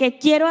lo que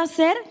quiero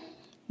hacer,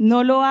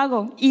 no lo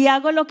hago, y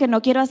hago lo que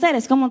no quiero hacer.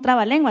 Es como un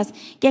trabalenguas.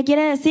 ¿Qué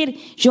quiere decir?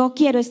 Yo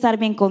quiero estar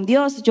bien con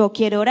Dios, yo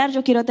quiero orar,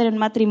 yo quiero tener un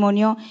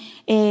matrimonio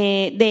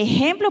de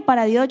ejemplo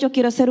para Dios, yo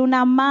quiero ser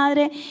una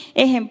madre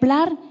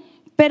ejemplar,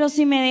 pero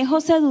si me dejo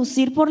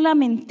seducir por la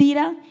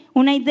mentira,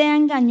 una idea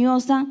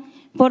engañosa,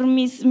 por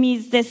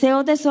mis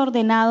deseos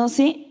desordenados,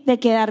 ¿sí? De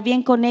quedar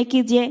bien con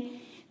X, Y,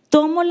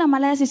 tomo la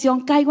mala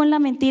decisión, caigo en la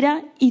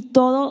mentira y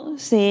todo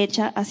se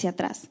echa hacia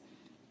atrás.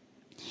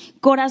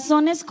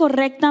 Corazones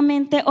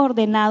correctamente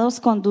ordenados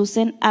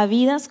conducen a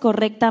vidas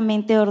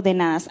correctamente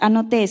ordenadas.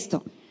 Anote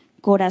esto.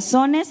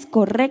 Corazones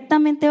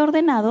correctamente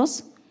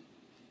ordenados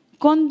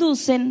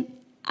conducen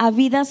a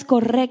vidas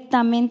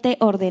correctamente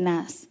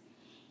ordenadas.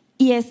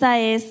 Y esta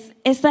es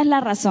la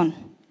razón.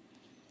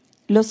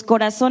 Los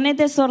corazones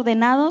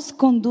desordenados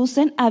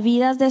conducen a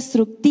vidas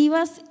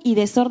destructivas y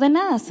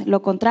desordenadas,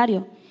 lo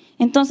contrario.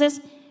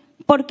 Entonces,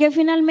 ¿por qué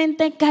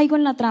finalmente caigo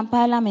en la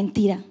trampa de la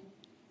mentira?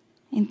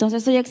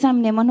 Entonces hoy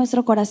examinemos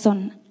nuestro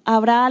corazón.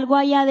 ¿Habrá algo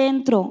ahí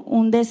adentro,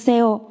 un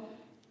deseo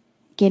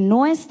que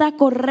no está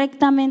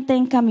correctamente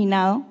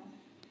encaminado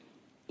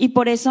y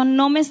por eso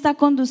no me está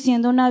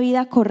conduciendo a una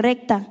vida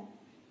correcta?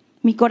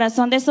 Mi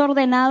corazón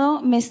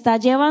desordenado me está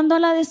llevando a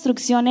la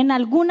destrucción en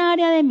alguna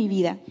área de mi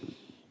vida.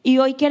 Y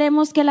hoy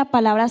queremos que la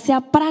palabra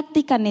sea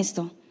práctica en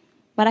esto,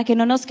 para que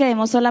no nos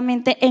quedemos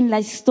solamente en la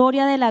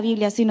historia de la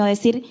Biblia, sino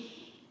decir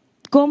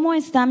cómo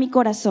está mi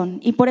corazón.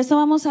 Y por eso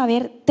vamos a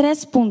ver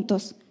 3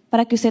 puntos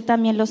para que usted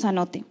también los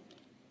anote.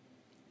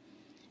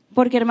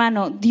 Porque,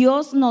 hermano,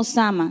 Dios nos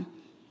ama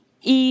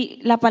y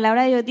la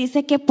palabra de Dios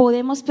dice que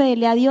podemos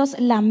pedirle a Dios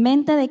la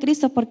mente de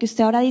Cristo, porque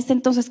usted ahora dice,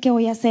 entonces, ¿qué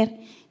voy a hacer?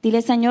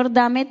 Dile, Señor,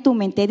 dame tu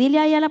mente. Dile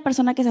ahí a la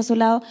persona que está a su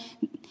lado,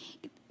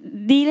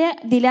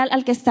 dile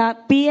al que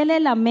está, pídele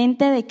la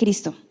mente de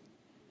Cristo.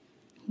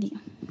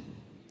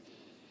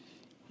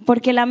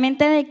 Porque la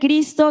mente de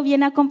Cristo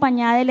viene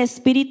acompañada del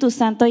Espíritu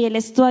Santo y Él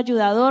es tu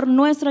ayudador,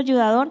 nuestro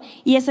ayudador,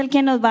 y es el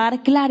que nos va a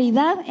dar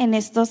claridad en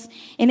estos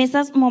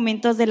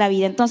momentos de la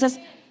vida. Entonces,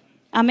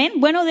 amén.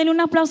 Bueno, denle un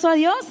aplauso a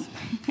Dios.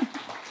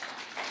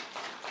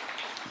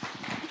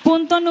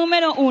 Punto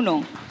número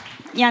 1.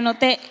 Y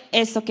anote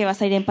esto que va a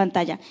salir en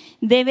pantalla.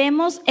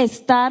 Debemos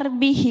estar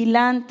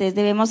vigilantes,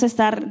 debemos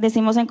estar,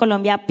 decimos en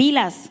Colombia,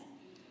 pilas.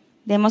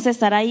 Debemos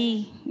estar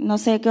ahí. No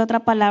sé qué otra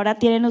palabra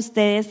tienen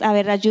ustedes. A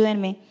ver,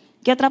 ayúdenme.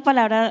 ¿Qué otra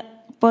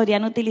palabra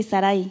podrían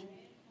utilizar ahí?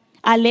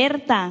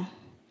 Alerta,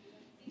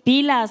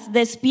 pilas,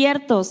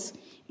 despiertos,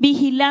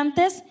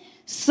 vigilantes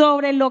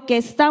sobre lo que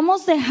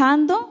estamos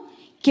dejando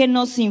que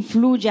nos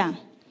influya.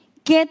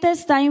 ¿Qué te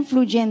está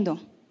influyendo?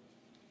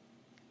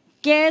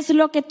 ¿Qué es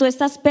lo que tú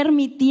estás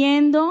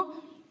permitiendo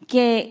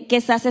que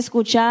estás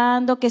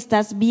escuchando, que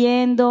estás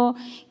viendo,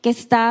 que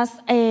estás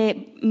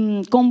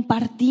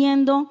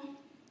compartiendo?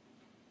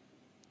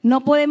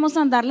 No podemos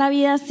andar la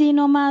vida así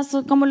nomás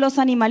como los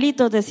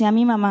animalitos, decía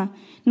mi mamá.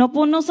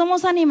 No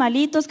somos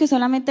animalitos que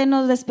solamente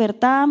nos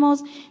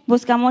despertamos,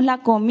 buscamos la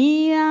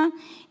comida,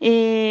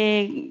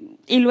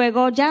 y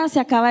luego ya se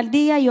acaba el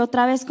día y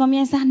otra vez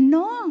comienza.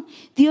 No,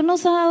 Dios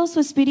nos ha dado su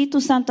Espíritu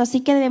Santo,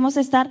 así que debemos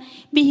estar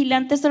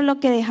vigilantes sobre lo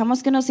que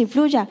dejamos que nos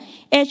influya.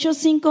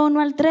 Hechos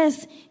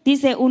 5:1-3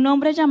 dice: un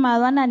hombre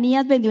llamado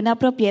Ananías vendió una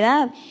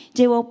propiedad,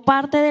 llevó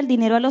parte del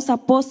dinero a los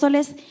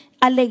apóstoles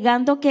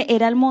alegando que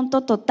era el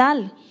monto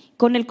total.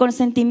 Con el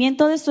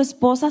consentimiento de su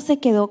esposa se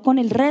quedó con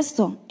el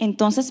resto.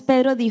 Entonces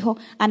Pedro dijo: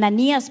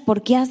 Ananías,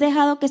 ¿por qué has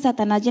dejado que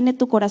Satanás llene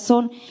tu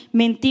corazón?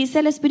 Mentiste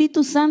al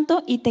Espíritu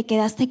Santo y te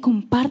quedaste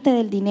con parte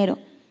del dinero.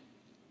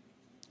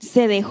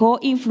 Se dejó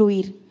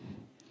influir.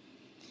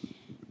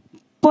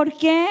 ¿Por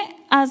qué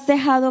has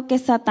dejado que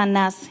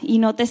Satanás, y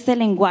note este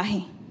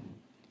lenguaje,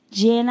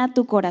 llena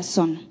tu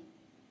corazón?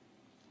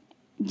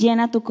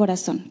 Llena tu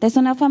corazón. ¿Te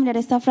suena familiar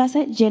esta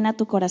frase? Llena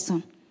tu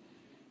corazón.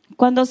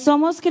 Cuando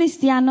somos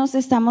cristianos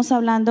estamos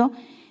hablando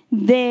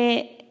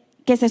de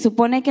que se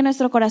supone que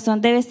nuestro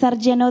corazón debe estar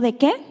lleno ¿de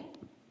qué?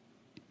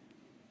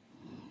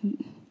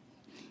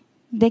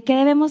 ¿De qué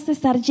debemos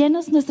estar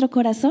llenos nuestro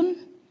corazón?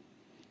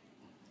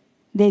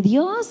 De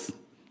Dios,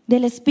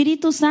 del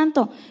Espíritu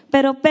Santo.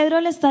 Pero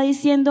Pedro le está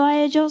diciendo a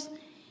ellos: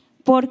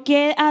 ¿por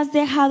qué has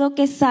dejado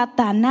que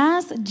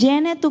Satanás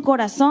llene tu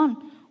corazón?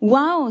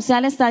 Wow, o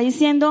sea, le está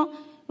diciendo,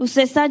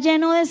 usted está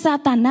lleno de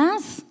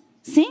Satanás,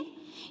 ¿sí?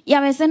 Y a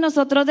veces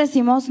nosotros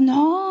decimos: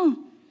 no,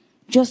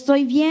 yo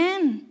estoy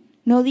bien,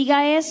 no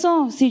diga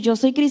eso, si yo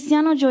soy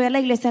cristiano, yo voy a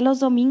la iglesia los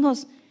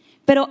domingos.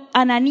 Pero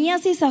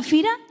Ananías y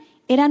Zafira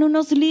eran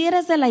unos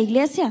líderes de la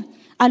iglesia,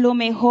 a lo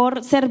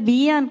mejor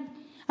servían,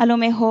 a lo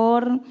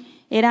mejor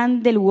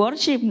eran del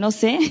worship, no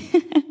sé,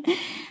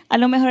 a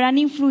lo mejor eran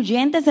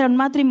influyentes, era un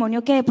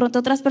matrimonio que de pronto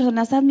otras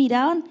personas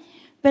admiraban,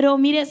 pero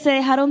mire, se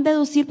dejaron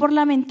deducir por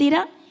la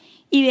mentira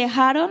y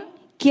dejaron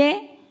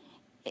que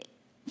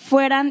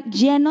fueran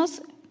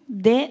llenos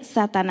de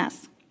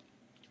Satanás.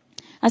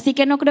 Así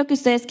que no creo que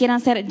ustedes quieran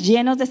ser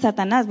llenos de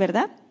Satanás,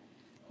 ¿verdad?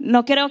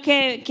 No creo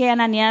que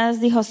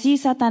Ananías dijo: sí,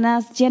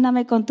 Satanás,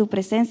 lléname con tu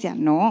presencia.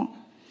 No.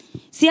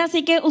 Sí,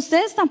 así que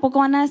ustedes tampoco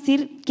van a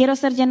decir: quiero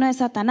ser lleno de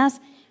Satanás,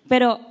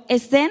 pero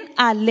estén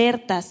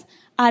alertas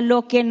a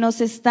lo que nos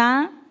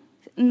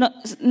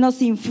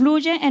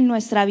influye en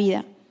nuestra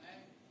vida.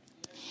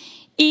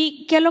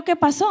 ¿Y qué es lo que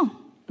pasó?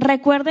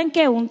 Recuerden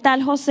que un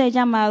tal José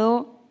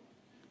llamado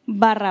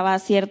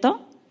Barrabás,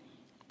 ¿cierto?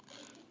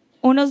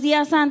 Unos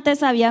días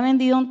antes había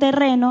vendido un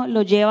terreno,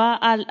 lo lleva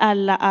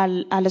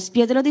a los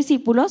pies de los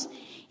discípulos.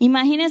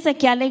 Imagínense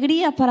qué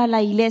alegría para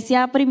la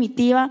iglesia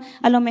primitiva,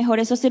 a lo mejor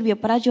eso sirvió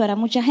para ayudar a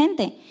mucha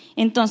gente.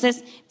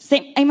 Entonces,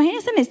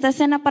 imagínense en esta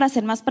escena para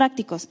ser más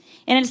prácticos.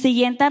 En la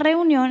siguiente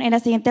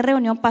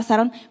reunión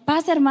pasaron: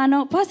 pase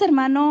hermano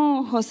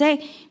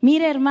José,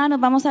 mire hermanos,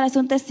 vamos a hacer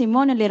un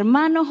testimonio. El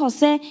hermano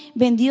José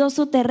vendió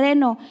su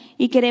terreno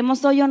y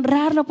queremos hoy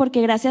honrarlo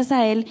porque gracias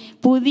a él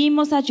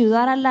pudimos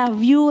ayudar a la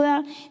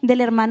viuda del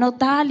hermano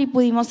tal y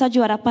pudimos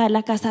ayudar a pagar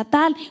la casa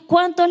tal.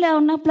 ¿Cuánto le da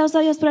un aplauso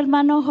a Dios por el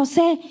hermano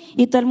José?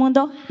 Y todo el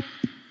mundo: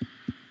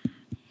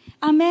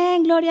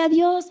 amén, gloria a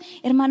Dios.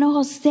 Hermano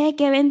José,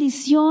 qué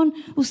bendición.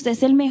 Usted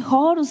es el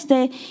mejor,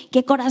 usted,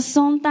 qué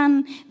corazón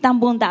tan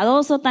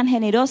bondadoso, tan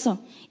generoso.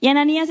 Y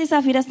Ananías y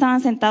Zafira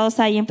estaban sentados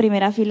ahí en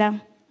primera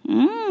fila,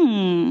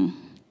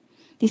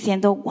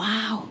 diciendo: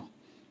 wow,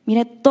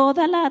 mire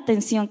toda la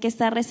atención que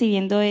está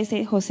recibiendo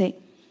ese José.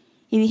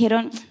 Y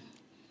dijeron: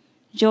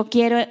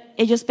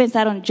 ellos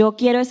pensaron: yo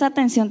quiero esa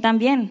atención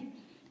también.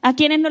 ¿A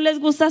quienes no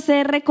les gusta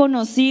ser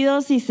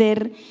reconocidos y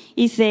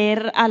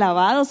ser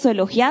alabados o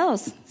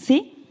elogiados?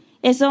 ¿Sí?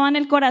 Eso va en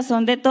el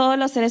corazón de todos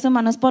los seres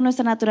humanos por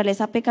nuestra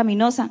naturaleza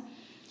pecaminosa.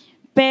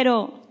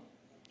 Pero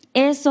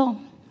eso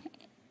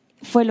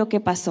fue lo que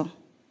pasó.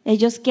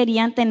 Ellos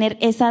querían tener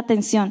esa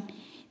atención.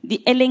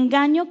 El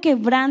engaño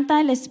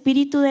quebranta el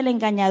espíritu del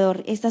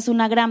engañador. Esta es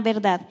una gran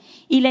verdad.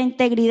 Y la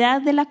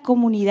integridad de la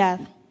comunidad.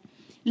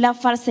 La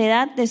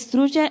falsedad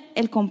destruye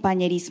el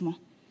compañerismo.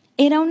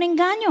 Era un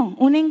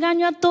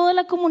engaño a toda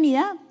la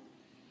comunidad.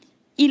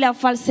 Y la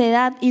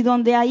falsedad, y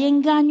donde hay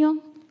engaño,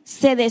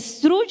 se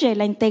destruye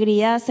la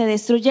integridad, se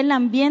destruye el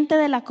ambiente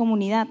de la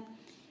comunidad.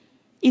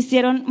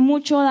 Hicieron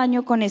mucho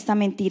daño con esta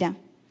mentira.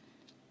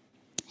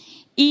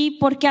 ¿Y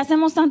por qué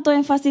hacemos tanto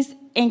énfasis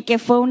en que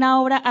fue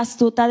una obra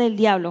astuta del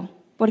diablo?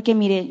 Porque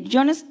mire,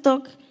 John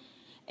Stott,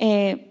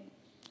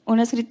 un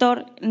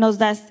escritor, nos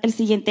da el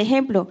siguiente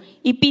ejemplo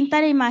y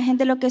pinta la imagen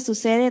de lo que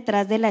sucede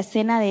detrás de la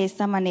escena de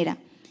esta manera.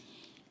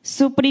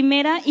 Su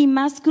primera y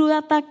más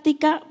cruda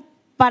táctica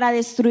para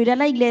destruir a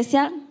la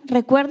iglesia,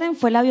 recuerden,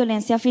 fue la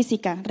violencia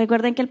física.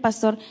 Recuerden que el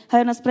pastor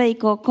Javier nos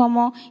predicó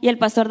y el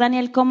pastor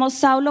Daniel, cómo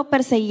Saulo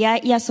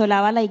perseguía y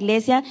asolaba a la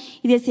iglesia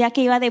y decía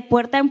que iba de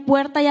puerta en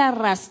puerta y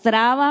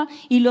arrastraba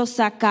y los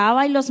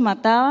sacaba y los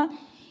mataba.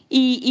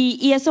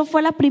 Y eso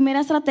fue la primera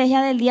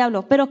estrategia del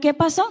diablo. ¿Pero qué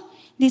pasó?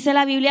 Dice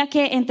la Biblia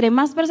que entre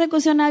más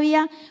persecución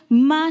había,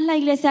 más la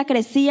iglesia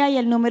crecía y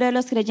el número de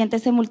los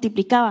creyentes se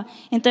multiplicaba.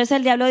 Entonces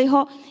el diablo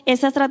dijo: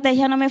 esa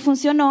estrategia no me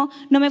funcionó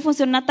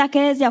un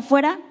ataque desde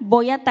afuera,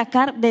 voy a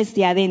atacar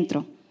desde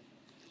adentro.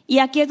 Y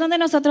aquí es donde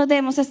nosotros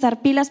debemos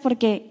estar pilas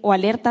o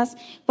alertas,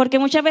 porque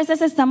muchas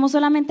veces estamos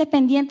solamente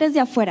pendientes de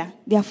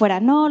afuera.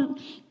 No,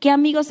 ¿qué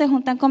amigos se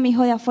juntan con mi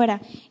hijo de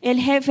afuera? El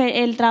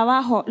jefe, el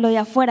trabajo, lo de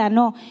afuera,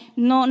 no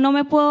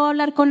me puedo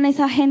hablar con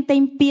esa gente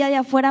impía de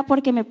afuera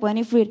porque me pueden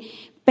influir.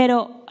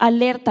 Pero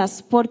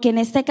alertas, porque en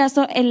este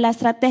caso en la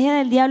estrategia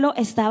del diablo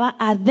estaba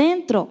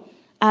adentro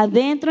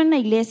en la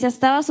iglesia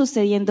estaba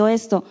sucediendo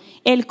esto.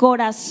 El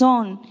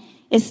corazón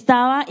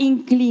estaba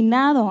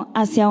inclinado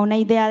hacia una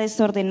idea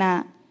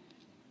desordenada.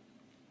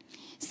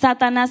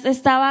 Satanás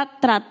estaba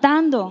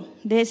tratando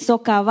de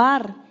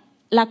socavar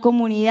la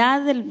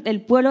comunidad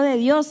del pueblo de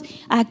Dios.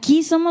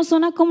 Aquí somos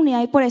una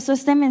comunidad y por eso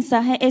este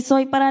mensaje es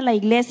hoy para la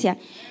iglesia.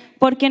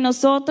 Porque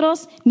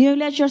nosotros, New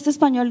Life Church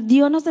Español,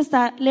 Dios nos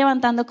está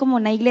levantando como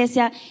una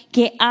iglesia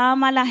que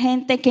ama a la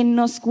gente, que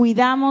nos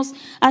cuidamos.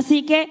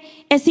 Así que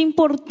es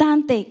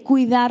importante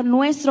cuidar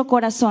nuestro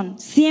corazón.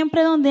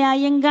 Siempre donde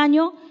hay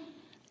engaño,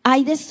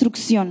 hay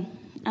destrucción.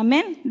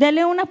 Amén.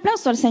 Dele un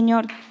aplauso al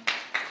Señor.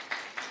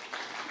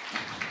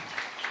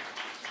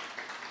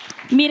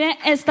 Mire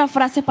esta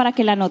frase para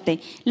que la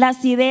anote.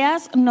 Las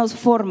ideas nos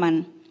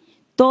forman.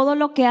 Todo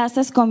lo que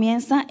haces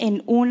comienza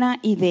en una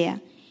idea.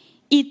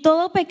 Y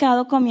todo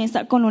pecado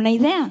comienza con una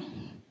idea.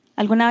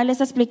 Alguna vez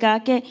les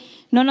explicaba que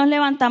no nos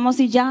levantamos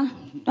y ya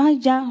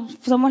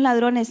somos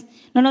ladrones.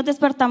 No nos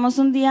despertamos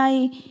un día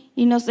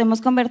y nos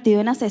hemos convertido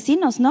en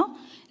asesinos, ¿no?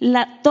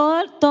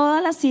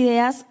 Todas las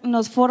ideas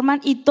nos forman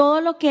y todo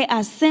lo que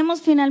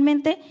hacemos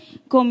finalmente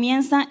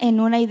comienza en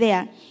una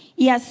idea.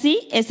 Y así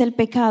es el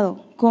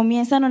pecado.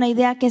 Comienza en una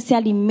idea que se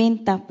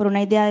alimenta por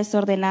una idea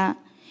desordenada.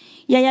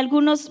 Y hay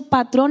algunos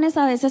patrones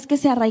a veces que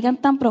se arraigan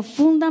tan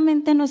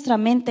profundamente en nuestra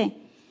mente.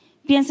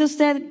 Piense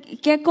usted,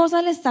 ¿qué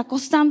cosa le está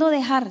costando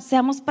dejar?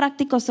 Seamos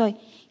prácticos hoy.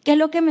 ¿Qué es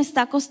lo que me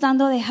está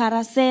costando dejar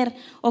hacer?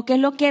 ¿O qué es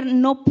lo que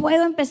no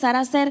puedo empezar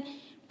a hacer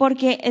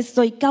porque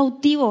estoy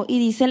cautivo? Y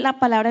dice la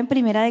palabra en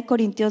 1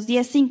 Corintios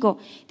 10:5.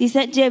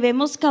 Dice,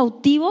 llevemos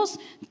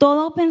cautivos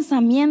todo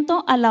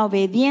pensamiento a la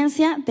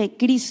obediencia de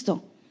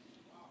Cristo.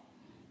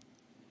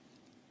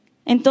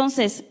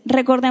 Entonces,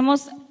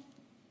 recordemos,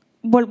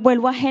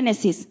 vuelvo a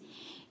Génesis.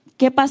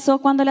 ¿Qué pasó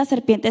cuando la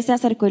serpiente se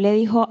acercó y le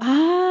dijo,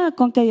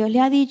 con que Dios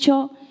le ha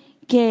dicho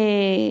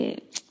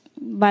que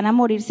van a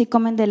morir si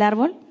comen del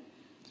árbol?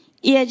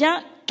 Y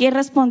ella, ¿qué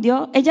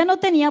respondió? Ella no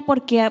tenía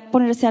por qué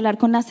ponerse a hablar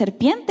con la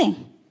serpiente.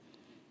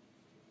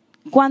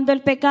 Cuando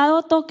el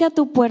pecado toque a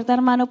tu puerta,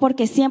 hermano,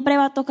 porque siempre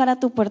va a tocar a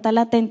tu puerta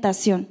la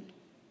tentación,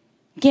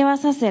 ¿qué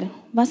vas a hacer?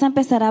 ¿Vas a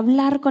empezar a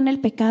hablar con el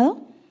pecado?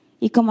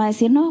 Y como a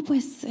decir, no,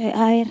 pues,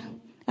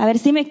 a ver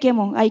si me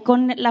quemo, ahí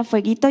con la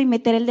fueguito y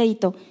meter el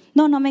dedito.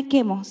 No me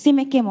quemo, sí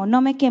me quemo,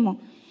 no me quemo.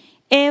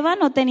 Eva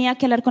no tenía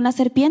que hablar con la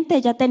serpiente,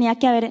 ella tenía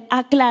que haber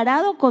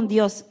aclarado con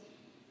Dios.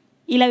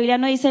 Y la Biblia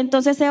nos dice,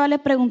 entonces Eva le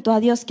preguntó a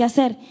Dios qué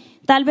hacer.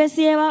 Tal vez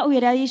si Eva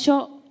hubiera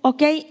dicho,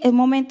 ok, es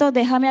momento,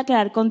 déjame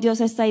aclarar con Dios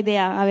esta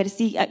idea, a ver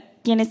si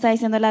quién está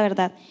diciendo la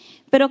verdad.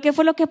 Pero ¿qué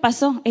fue lo que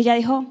pasó? Ella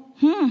dijo,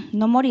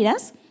 ¿no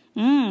morirás?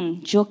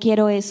 Yo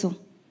quiero eso,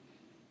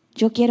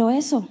 yo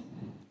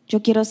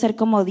quiero ser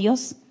como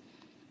Dios.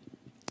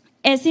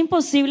 Es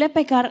imposible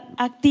pecar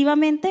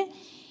activamente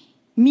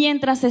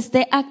mientras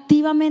esté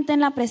activamente en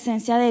la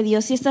presencia de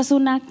Dios. Y esta es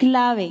una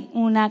clave,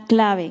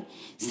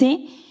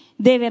 ¿sí?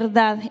 De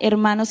verdad,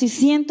 hermanos, y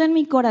siento en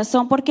mi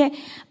corazón, porque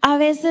a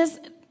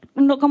veces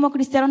como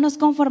cristianos nos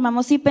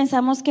conformamos y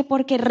pensamos que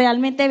porque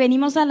realmente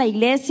venimos a la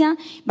iglesia,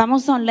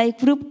 vamos a un life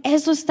group,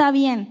 eso está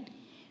bien,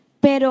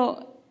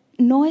 pero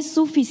no es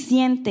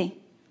suficiente.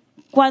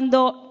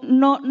 Cuando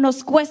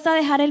nos cuesta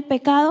dejar el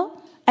pecado,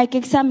 hay que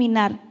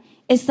examinar.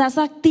 ¿Estás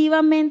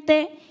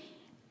activamente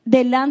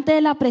delante de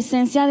la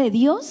presencia de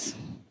Dios?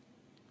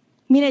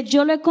 Mire,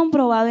 yo lo he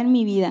comprobado en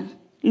mi vida,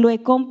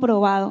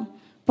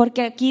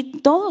 porque aquí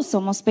todos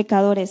somos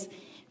pecadores.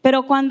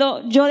 Pero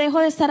cuando yo dejo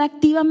de estar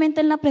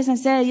activamente en la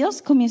presencia de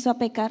Dios, comienzo a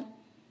pecar.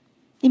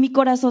 Y mi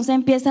corazón se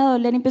empieza a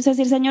doler, y empiezo a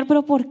decir, Señor,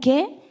 ¿pero por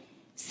qué?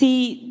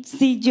 Si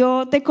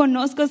yo te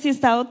conozco, si he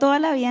estado toda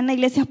la vida en la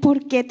iglesia,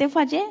 ¿por qué te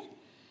fallé?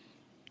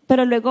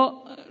 Pero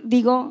luego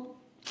digo,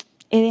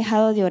 he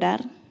dejado de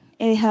orar.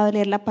 He dejado de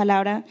leer la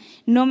palabra,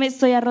 no me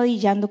estoy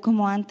arrodillando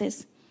como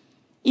antes.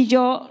 Y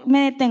yo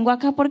me detengo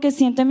acá porque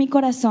siento en mi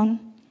corazón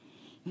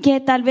que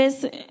tal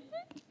vez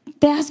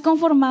te has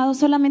conformado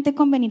solamente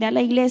con venir a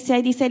la iglesia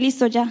y dice,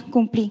 listo, ya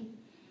cumplí.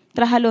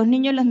 Traje a los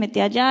niños, los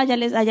metí allá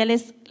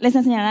les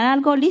enseñarán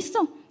algo,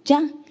 listo,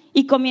 ya.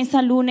 Y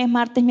comienza lunes,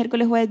 martes,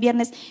 miércoles, jueves,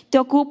 viernes. Te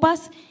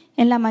ocupas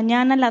en la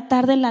mañana, en la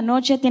tarde, en la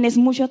noche, tienes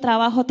mucho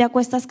trabajo, te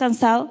acuestas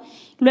cansado.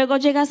 Luego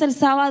llegas el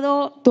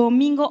sábado,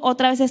 domingo,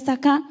 otra vez está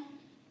acá.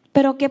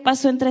 Pero ¿qué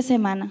pasó entre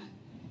semana?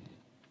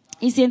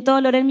 Y siento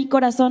dolor en mi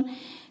corazón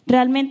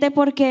realmente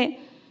porque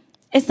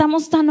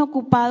estamos tan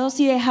ocupados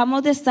y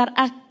dejamos de estar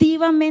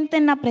activamente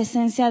en la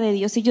presencia de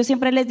Dios. Y yo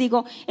siempre les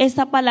digo,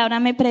 esta palabra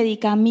me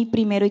predica a mí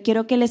primero y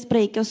quiero que les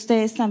predique a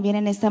ustedes también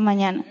en esta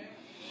mañana.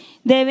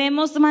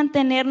 Debemos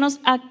mantenernos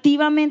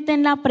activamente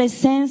en la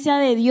presencia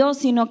de Dios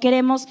si no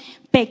queremos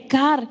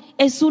pecar.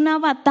 Es una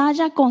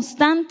batalla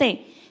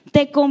constante.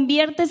 Te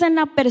conviertes en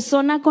la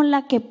persona con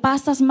la que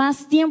pasas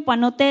más tiempo.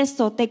 Anote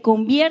esto, te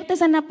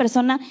conviertes en la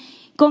persona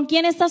con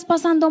quien estás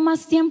pasando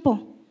más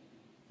tiempo.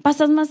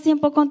 ¿Pasas más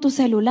tiempo con tu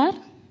celular?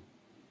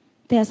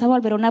 Te vas a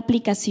volver una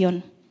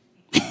aplicación.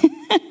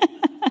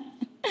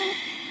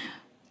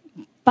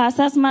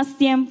 ¿Pasas más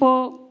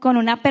tiempo con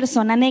una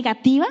persona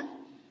negativa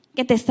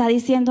que te está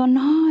diciendo,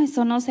 no,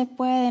 eso no se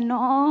puede,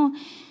 no?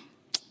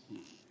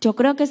 Yo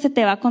creo que se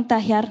te va a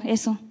contagiar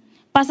eso.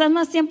 ¿Pasas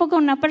más tiempo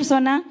con una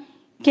persona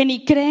que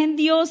ni cree en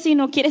Dios y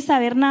no quiere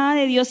saber nada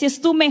de Dios y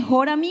es tu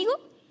mejor amigo?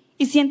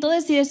 Y siento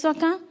decir esto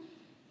acá.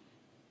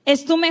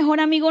 ¿Es tu mejor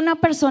amigo una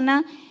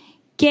persona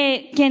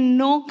que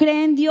no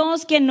cree en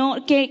Dios,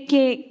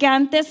 que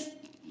antes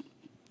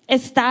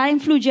está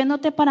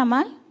influyéndote para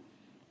mal?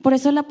 Por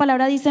eso la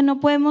palabra dice, no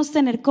podemos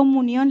tener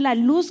comunión, la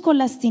luz con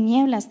las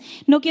tinieblas.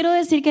 No quiero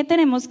decir que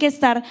tenemos que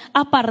estar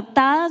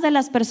apartadas de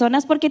las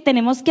personas porque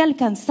tenemos que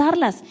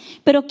alcanzarlas.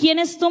 Pero ¿quién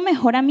es tu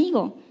mejor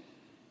amigo?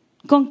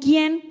 ¿Con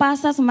quién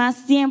pasas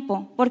más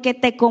tiempo? Porque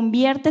te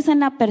conviertes en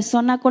la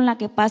persona con la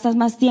que pasas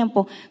más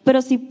tiempo.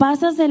 Pero si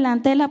pasas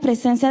delante de la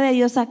presencia de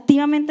Dios,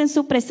 activamente en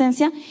su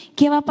presencia,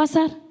 ¿qué va a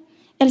pasar?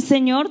 El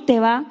Señor te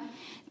va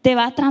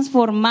a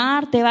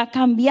transformar, te va a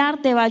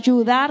cambiar, te va a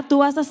ayudar. Tú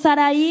vas a estar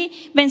ahí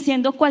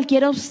venciendo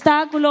cualquier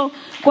obstáculo,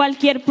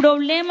 cualquier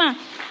problema.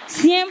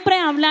 Siempre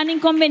hablan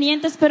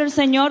inconvenientes, pero el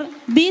Señor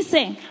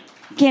dice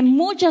que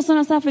muchas son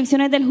las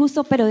aflicciones del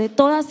justo, pero de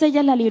todas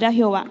ellas la libra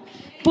Jehová.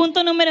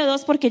 Punto número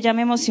 2, porque ya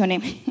me emocioné.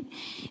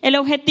 El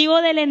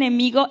objetivo del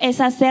enemigo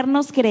es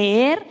hacernos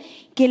creer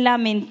que la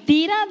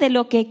mentira de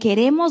lo que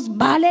queremos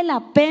vale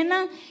la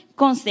pena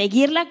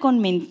conseguirla con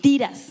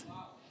mentiras.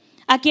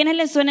 ¿A quiénes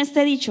les suena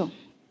este dicho?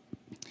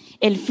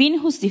 El fin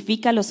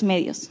justifica los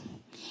medios.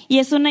 Y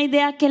es una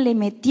idea que le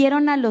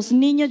metieron a los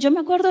niños. Yo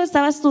me acuerdo,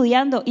 estaba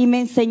estudiando y me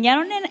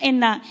enseñaron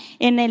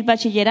en el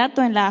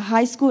bachillerato, en la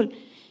high school,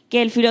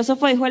 que el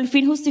filósofo dijo, el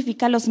fin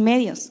justifica los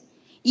medios.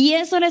 Y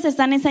eso les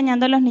están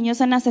enseñando a los niños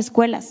en las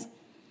escuelas.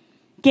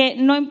 Que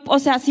no, o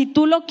sea, si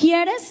tú lo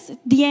quieres,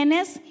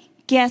 tienes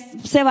que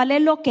se vale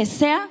lo que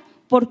sea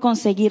por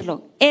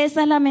conseguirlo.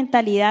 Esa es la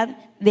mentalidad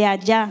de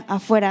allá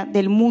afuera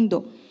del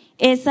mundo.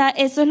 Eso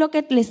es lo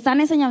que le están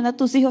enseñando a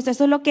tus hijos.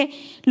 Eso es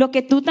lo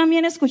que tú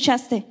también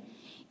escuchaste.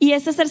 Y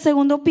ese es el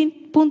segundo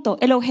punto.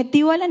 El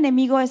objetivo del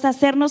enemigo es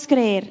hacernos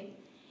creer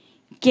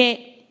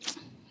que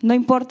no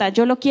importa,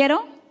 yo lo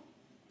quiero,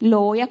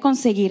 lo voy a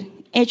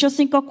conseguir. Hechos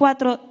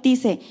 5:4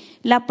 dice,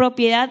 la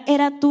propiedad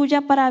era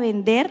tuya para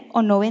vender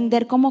o no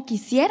vender como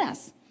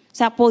quisieras. O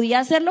sea, podía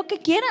hacer lo que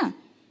quiera.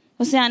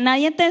 O sea,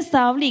 nadie te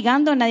estaba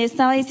obligando, nadie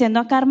estaba diciendo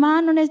acá,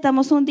 hermano,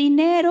 necesitamos un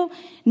dinero.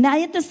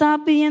 Nadie te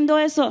estaba pidiendo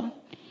eso.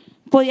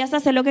 Podías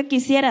hacer lo que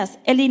quisieras.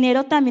 El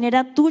dinero también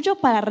era tuyo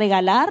para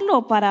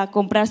regalarlo, para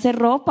comprarse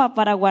ropa,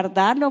 para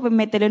guardarlo,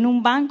 meterlo en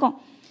un banco.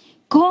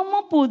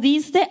 ¿Cómo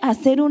pudiste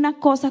hacer una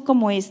cosa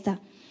como esta?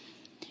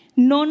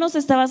 No nos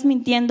estabas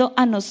mintiendo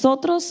a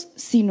nosotros,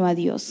 sino a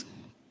Dios.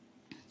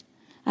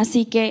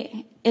 Así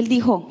que él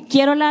dijo,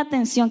 quiero la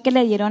atención que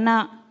le dieron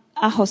a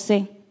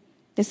José,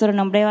 de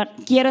sobrenombre,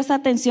 quiero esa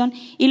atención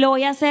y lo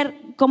voy a hacer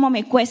como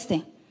me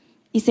cueste.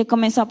 Y se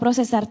comenzó a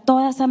procesar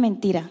toda esa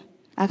mentira.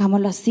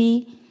 Hagámoslo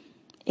así,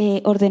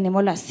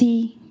 ordenémoslo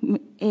así,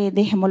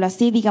 dejémoslo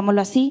así,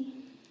 digámoslo así.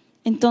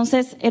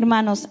 Entonces,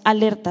 hermanos,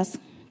 alertas.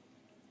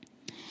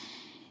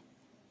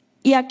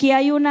 Y aquí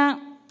hay una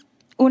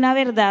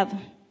verdad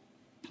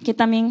que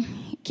también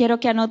quiero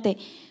que anote.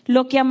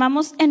 Lo que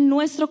amamos en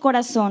nuestro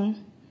corazón,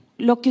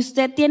 lo que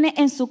usted tiene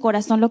en su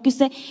corazón, lo que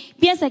usted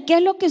piensa, ¿qué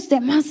es lo que usted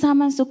más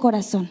ama en su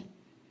corazón?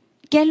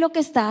 ¿Qué es lo que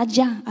está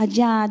allá,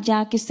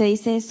 que usted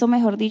dice eso,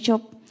 mejor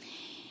dicho?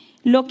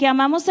 Lo que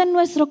amamos en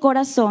nuestro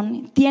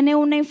corazón tiene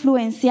una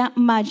influencia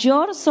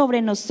mayor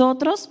sobre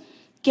nosotros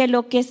que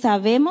lo que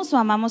sabemos o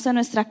amamos en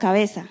nuestra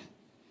cabeza.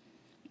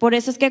 Por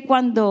eso es que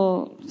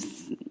cuando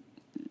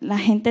la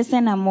gente se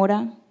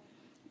enamora,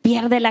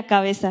 pierde la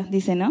cabeza,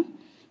 dice, ¿no?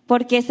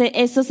 Porque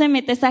eso se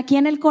mete aquí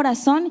en el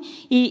corazón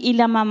y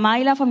la mamá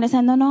y la familia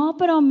diciendo, no,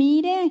 pero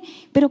mire,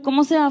 pero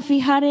 ¿cómo se va a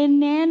fijar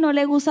en él? No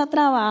le gusta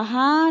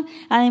trabajar,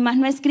 además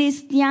no es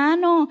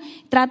cristiano,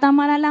 trata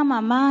mal a la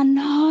mamá.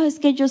 No, es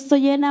que yo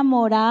estoy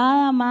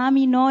enamorada,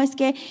 mami, no, es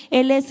que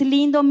él es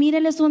lindo, mire,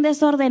 él es un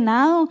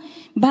desordenado.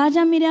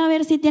 Vaya, mire a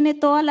ver si tiene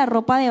toda la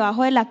ropa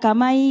debajo de la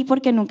cama ahí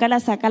porque nunca la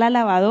saca a la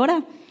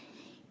lavadora.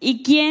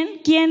 ¿Y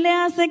quién le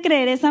hace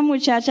creer a esa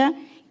muchacha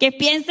que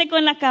piense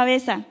con la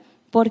cabeza?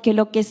 Porque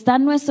lo que está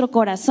en nuestro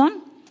corazón,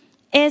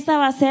 esa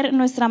va a ser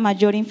nuestra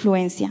mayor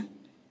influencia.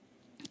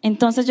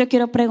 Entonces yo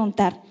quiero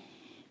preguntar,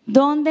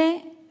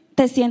 ¿dónde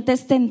te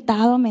sientes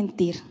tentado a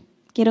mentir?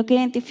 Quiero que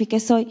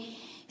identifiques hoy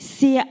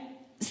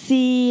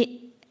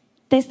si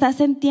te estás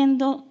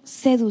sintiendo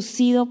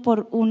seducido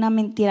por una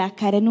mentira, a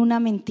caer en una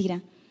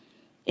mentira.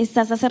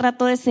 Estás hace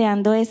rato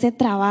deseando ese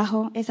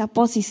trabajo, esa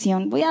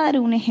posición. Voy a dar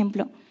un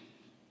ejemplo.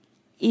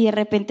 Y de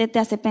repente te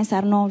hace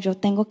pensar, no, yo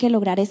tengo que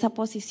lograr esa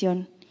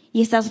posición.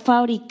 Y estás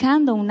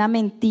fabricando una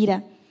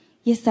mentira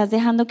y estás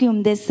dejando que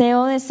un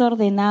deseo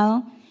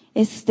desordenado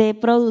esté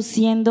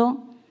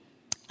produciendo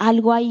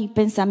algo ahí,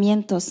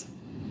 pensamientos.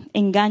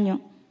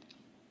 engaño.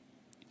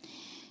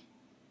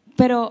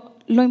 Pero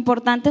lo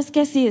importante es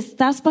que si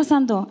estás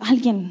pasando,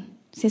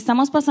 si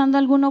estamos pasando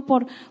alguno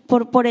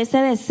por ese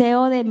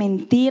deseo de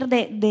mentir,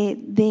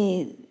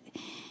 de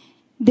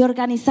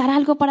organizar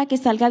algo para que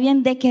salga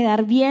bien, de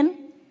quedar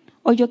bien,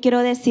 hoy yo quiero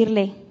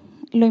decirle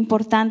lo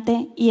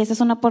importante, y esa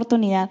es una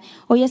oportunidad.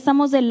 Hoy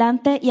estamos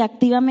delante y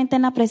activamente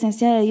en la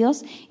presencia de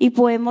Dios y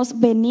podemos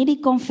venir y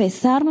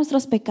confesar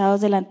nuestros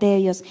pecados delante de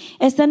Dios.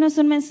 Este es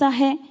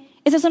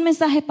un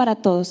mensaje para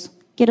todos.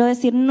 Quiero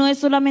decir, no es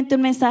solamente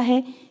un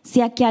mensaje si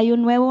aquí hay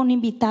un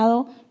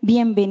invitado,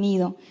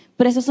 bienvenido.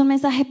 Pero eso es un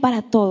mensaje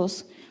para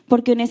todos,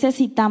 porque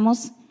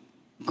necesitamos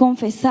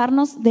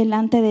confesarnos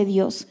delante de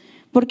Dios.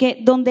 Porque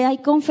donde hay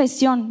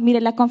confesión,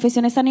 mire, la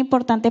confesión es tan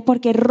importante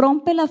porque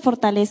rompe las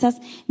fortalezas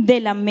de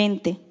la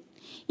mente.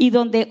 Y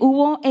donde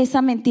hubo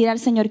esa mentira, el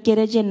Señor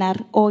quiere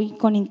llenar hoy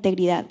con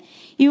integridad.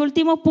 Y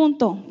último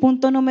punto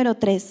número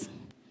 3.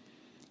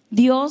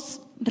 Dios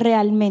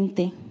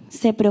realmente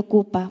se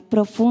preocupa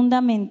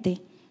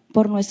profundamente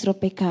por nuestro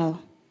pecado.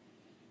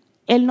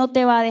 Él no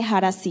te va a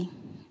dejar así.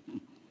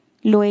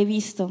 Lo he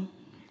visto.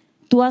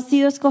 Tú has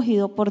sido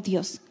escogido por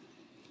Dios.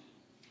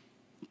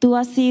 Tú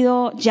has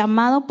sido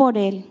llamado por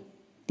Él.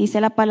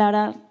 Dice la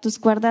palabra, tus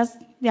cuerdas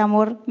de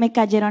amor me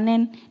cayeron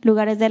en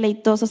lugares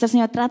deleitosos. El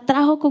Señor te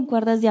trajo con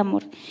cuerdas de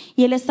amor.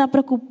 Y Él está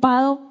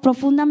preocupado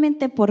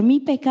profundamente por mi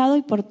pecado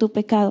y por tu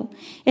pecado.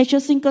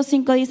 Hechos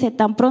 5:5 dice,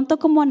 tan pronto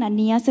como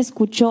Ananías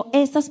escuchó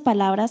estas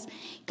palabras,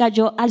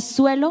 cayó al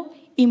suelo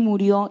y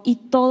murió. Y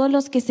todos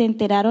los que se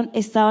enteraron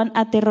estaban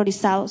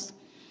aterrorizados.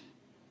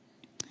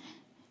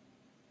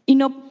 Y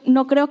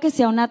no creo que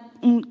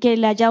que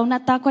le haya un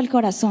ataque al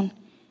corazón.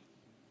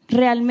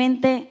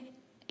 Realmente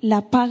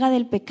la paga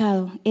del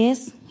pecado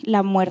es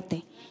la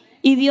muerte.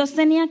 Y Dios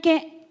tenía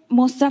que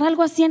mostrar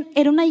algo así.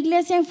 Era una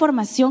iglesia en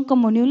formación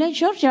como New Life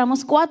Church.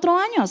 Llevamos 4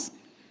 años.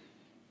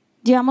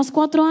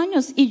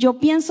 Y yo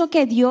pienso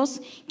que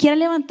Dios quiere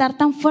levantar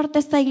tan fuerte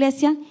esta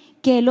iglesia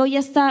que Él hoy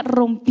está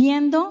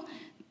rompiendo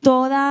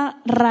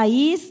toda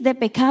raíz de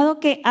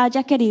pecado que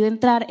haya querido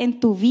entrar en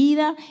tu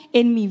vida,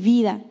 en mi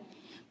vida.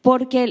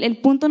 Porque el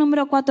punto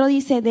número 4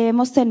 dice,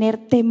 debemos tener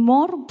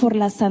temor por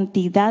la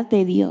santidad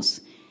de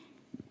Dios.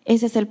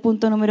 Ese es el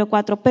punto número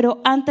 4. Pero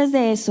antes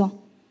de eso,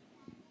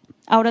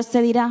 ahora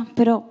usted dirá,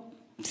 pero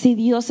si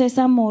Dios es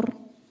amor,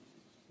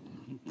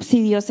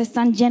 si Dios es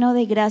tan lleno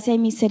de gracia y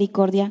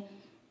misericordia,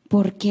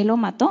 ¿por qué lo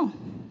mató?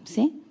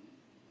 ¿Sí?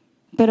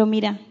 Pero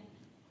mira,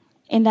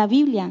 en la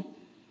Biblia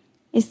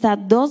está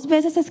 2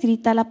 veces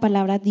escrita la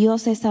palabra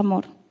Dios es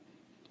amor.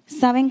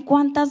 ¿Saben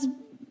cuántas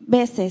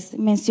veces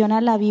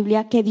menciona la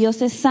Biblia que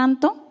Dios es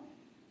santo?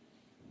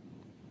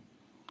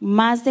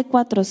 Más de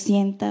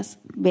 400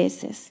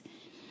 veces.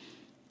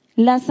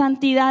 La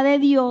santidad de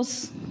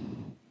Dios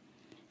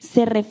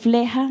se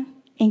refleja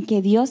en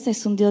que Dios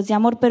es un Dios de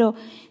amor, pero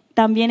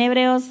también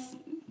Hebreos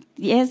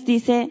 10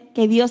 dice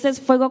que Dios es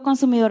fuego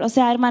consumidor. O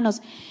sea,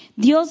 hermanos,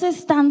 Dios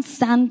es tan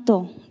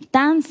santo,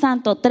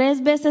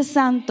 3 veces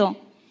santo,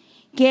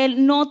 que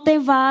Él no te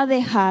va a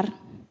dejar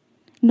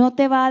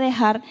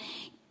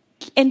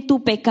en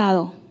tu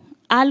pecado.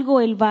 Algo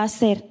Él va a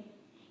hacer.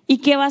 ¿Y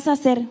qué vas a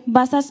hacer?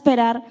 Vas a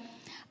esperar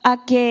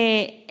a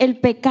que el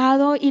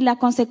pecado y la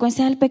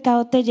consecuencia del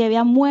pecado te lleve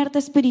a muerte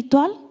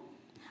espiritual,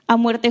 a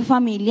muerte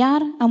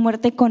familiar, a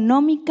muerte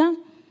económica,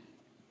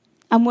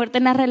 a muerte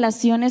en las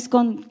relaciones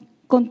con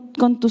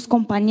tus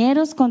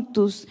compañeros, con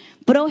tus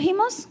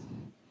prójimos,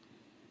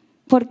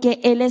 porque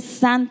Él es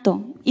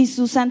santo y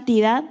su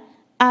santidad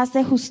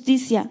hace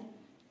justicia.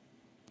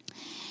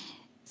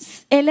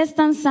 Él es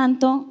tan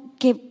santo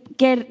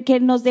que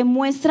nos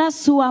demuestra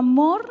su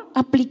amor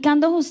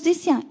aplicando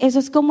justicia. Eso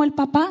es como el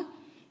papá.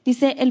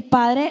 Dice, el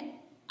padre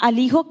al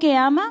hijo que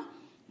ama,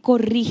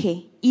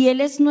 corrige. Y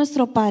Él es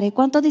nuestro Padre.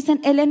 ¿Cuántos dicen,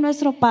 Él es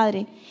nuestro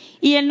Padre?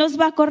 Y Él nos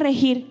va a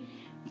corregir,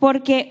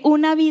 porque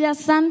una vida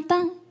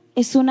santa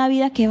es una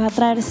vida que va a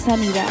traer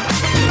sanidad.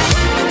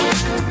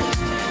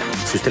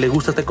 Si a usted le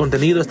gusta este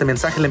contenido, este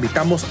mensaje, le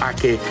invitamos a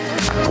que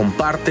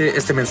comparte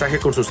este mensaje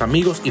con sus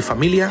amigos y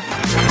familia,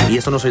 y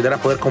eso nos ayudará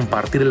a poder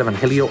compartir el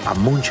evangelio a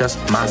muchas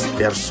más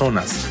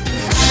personas.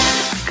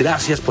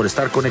 Gracias por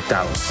estar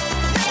conectados.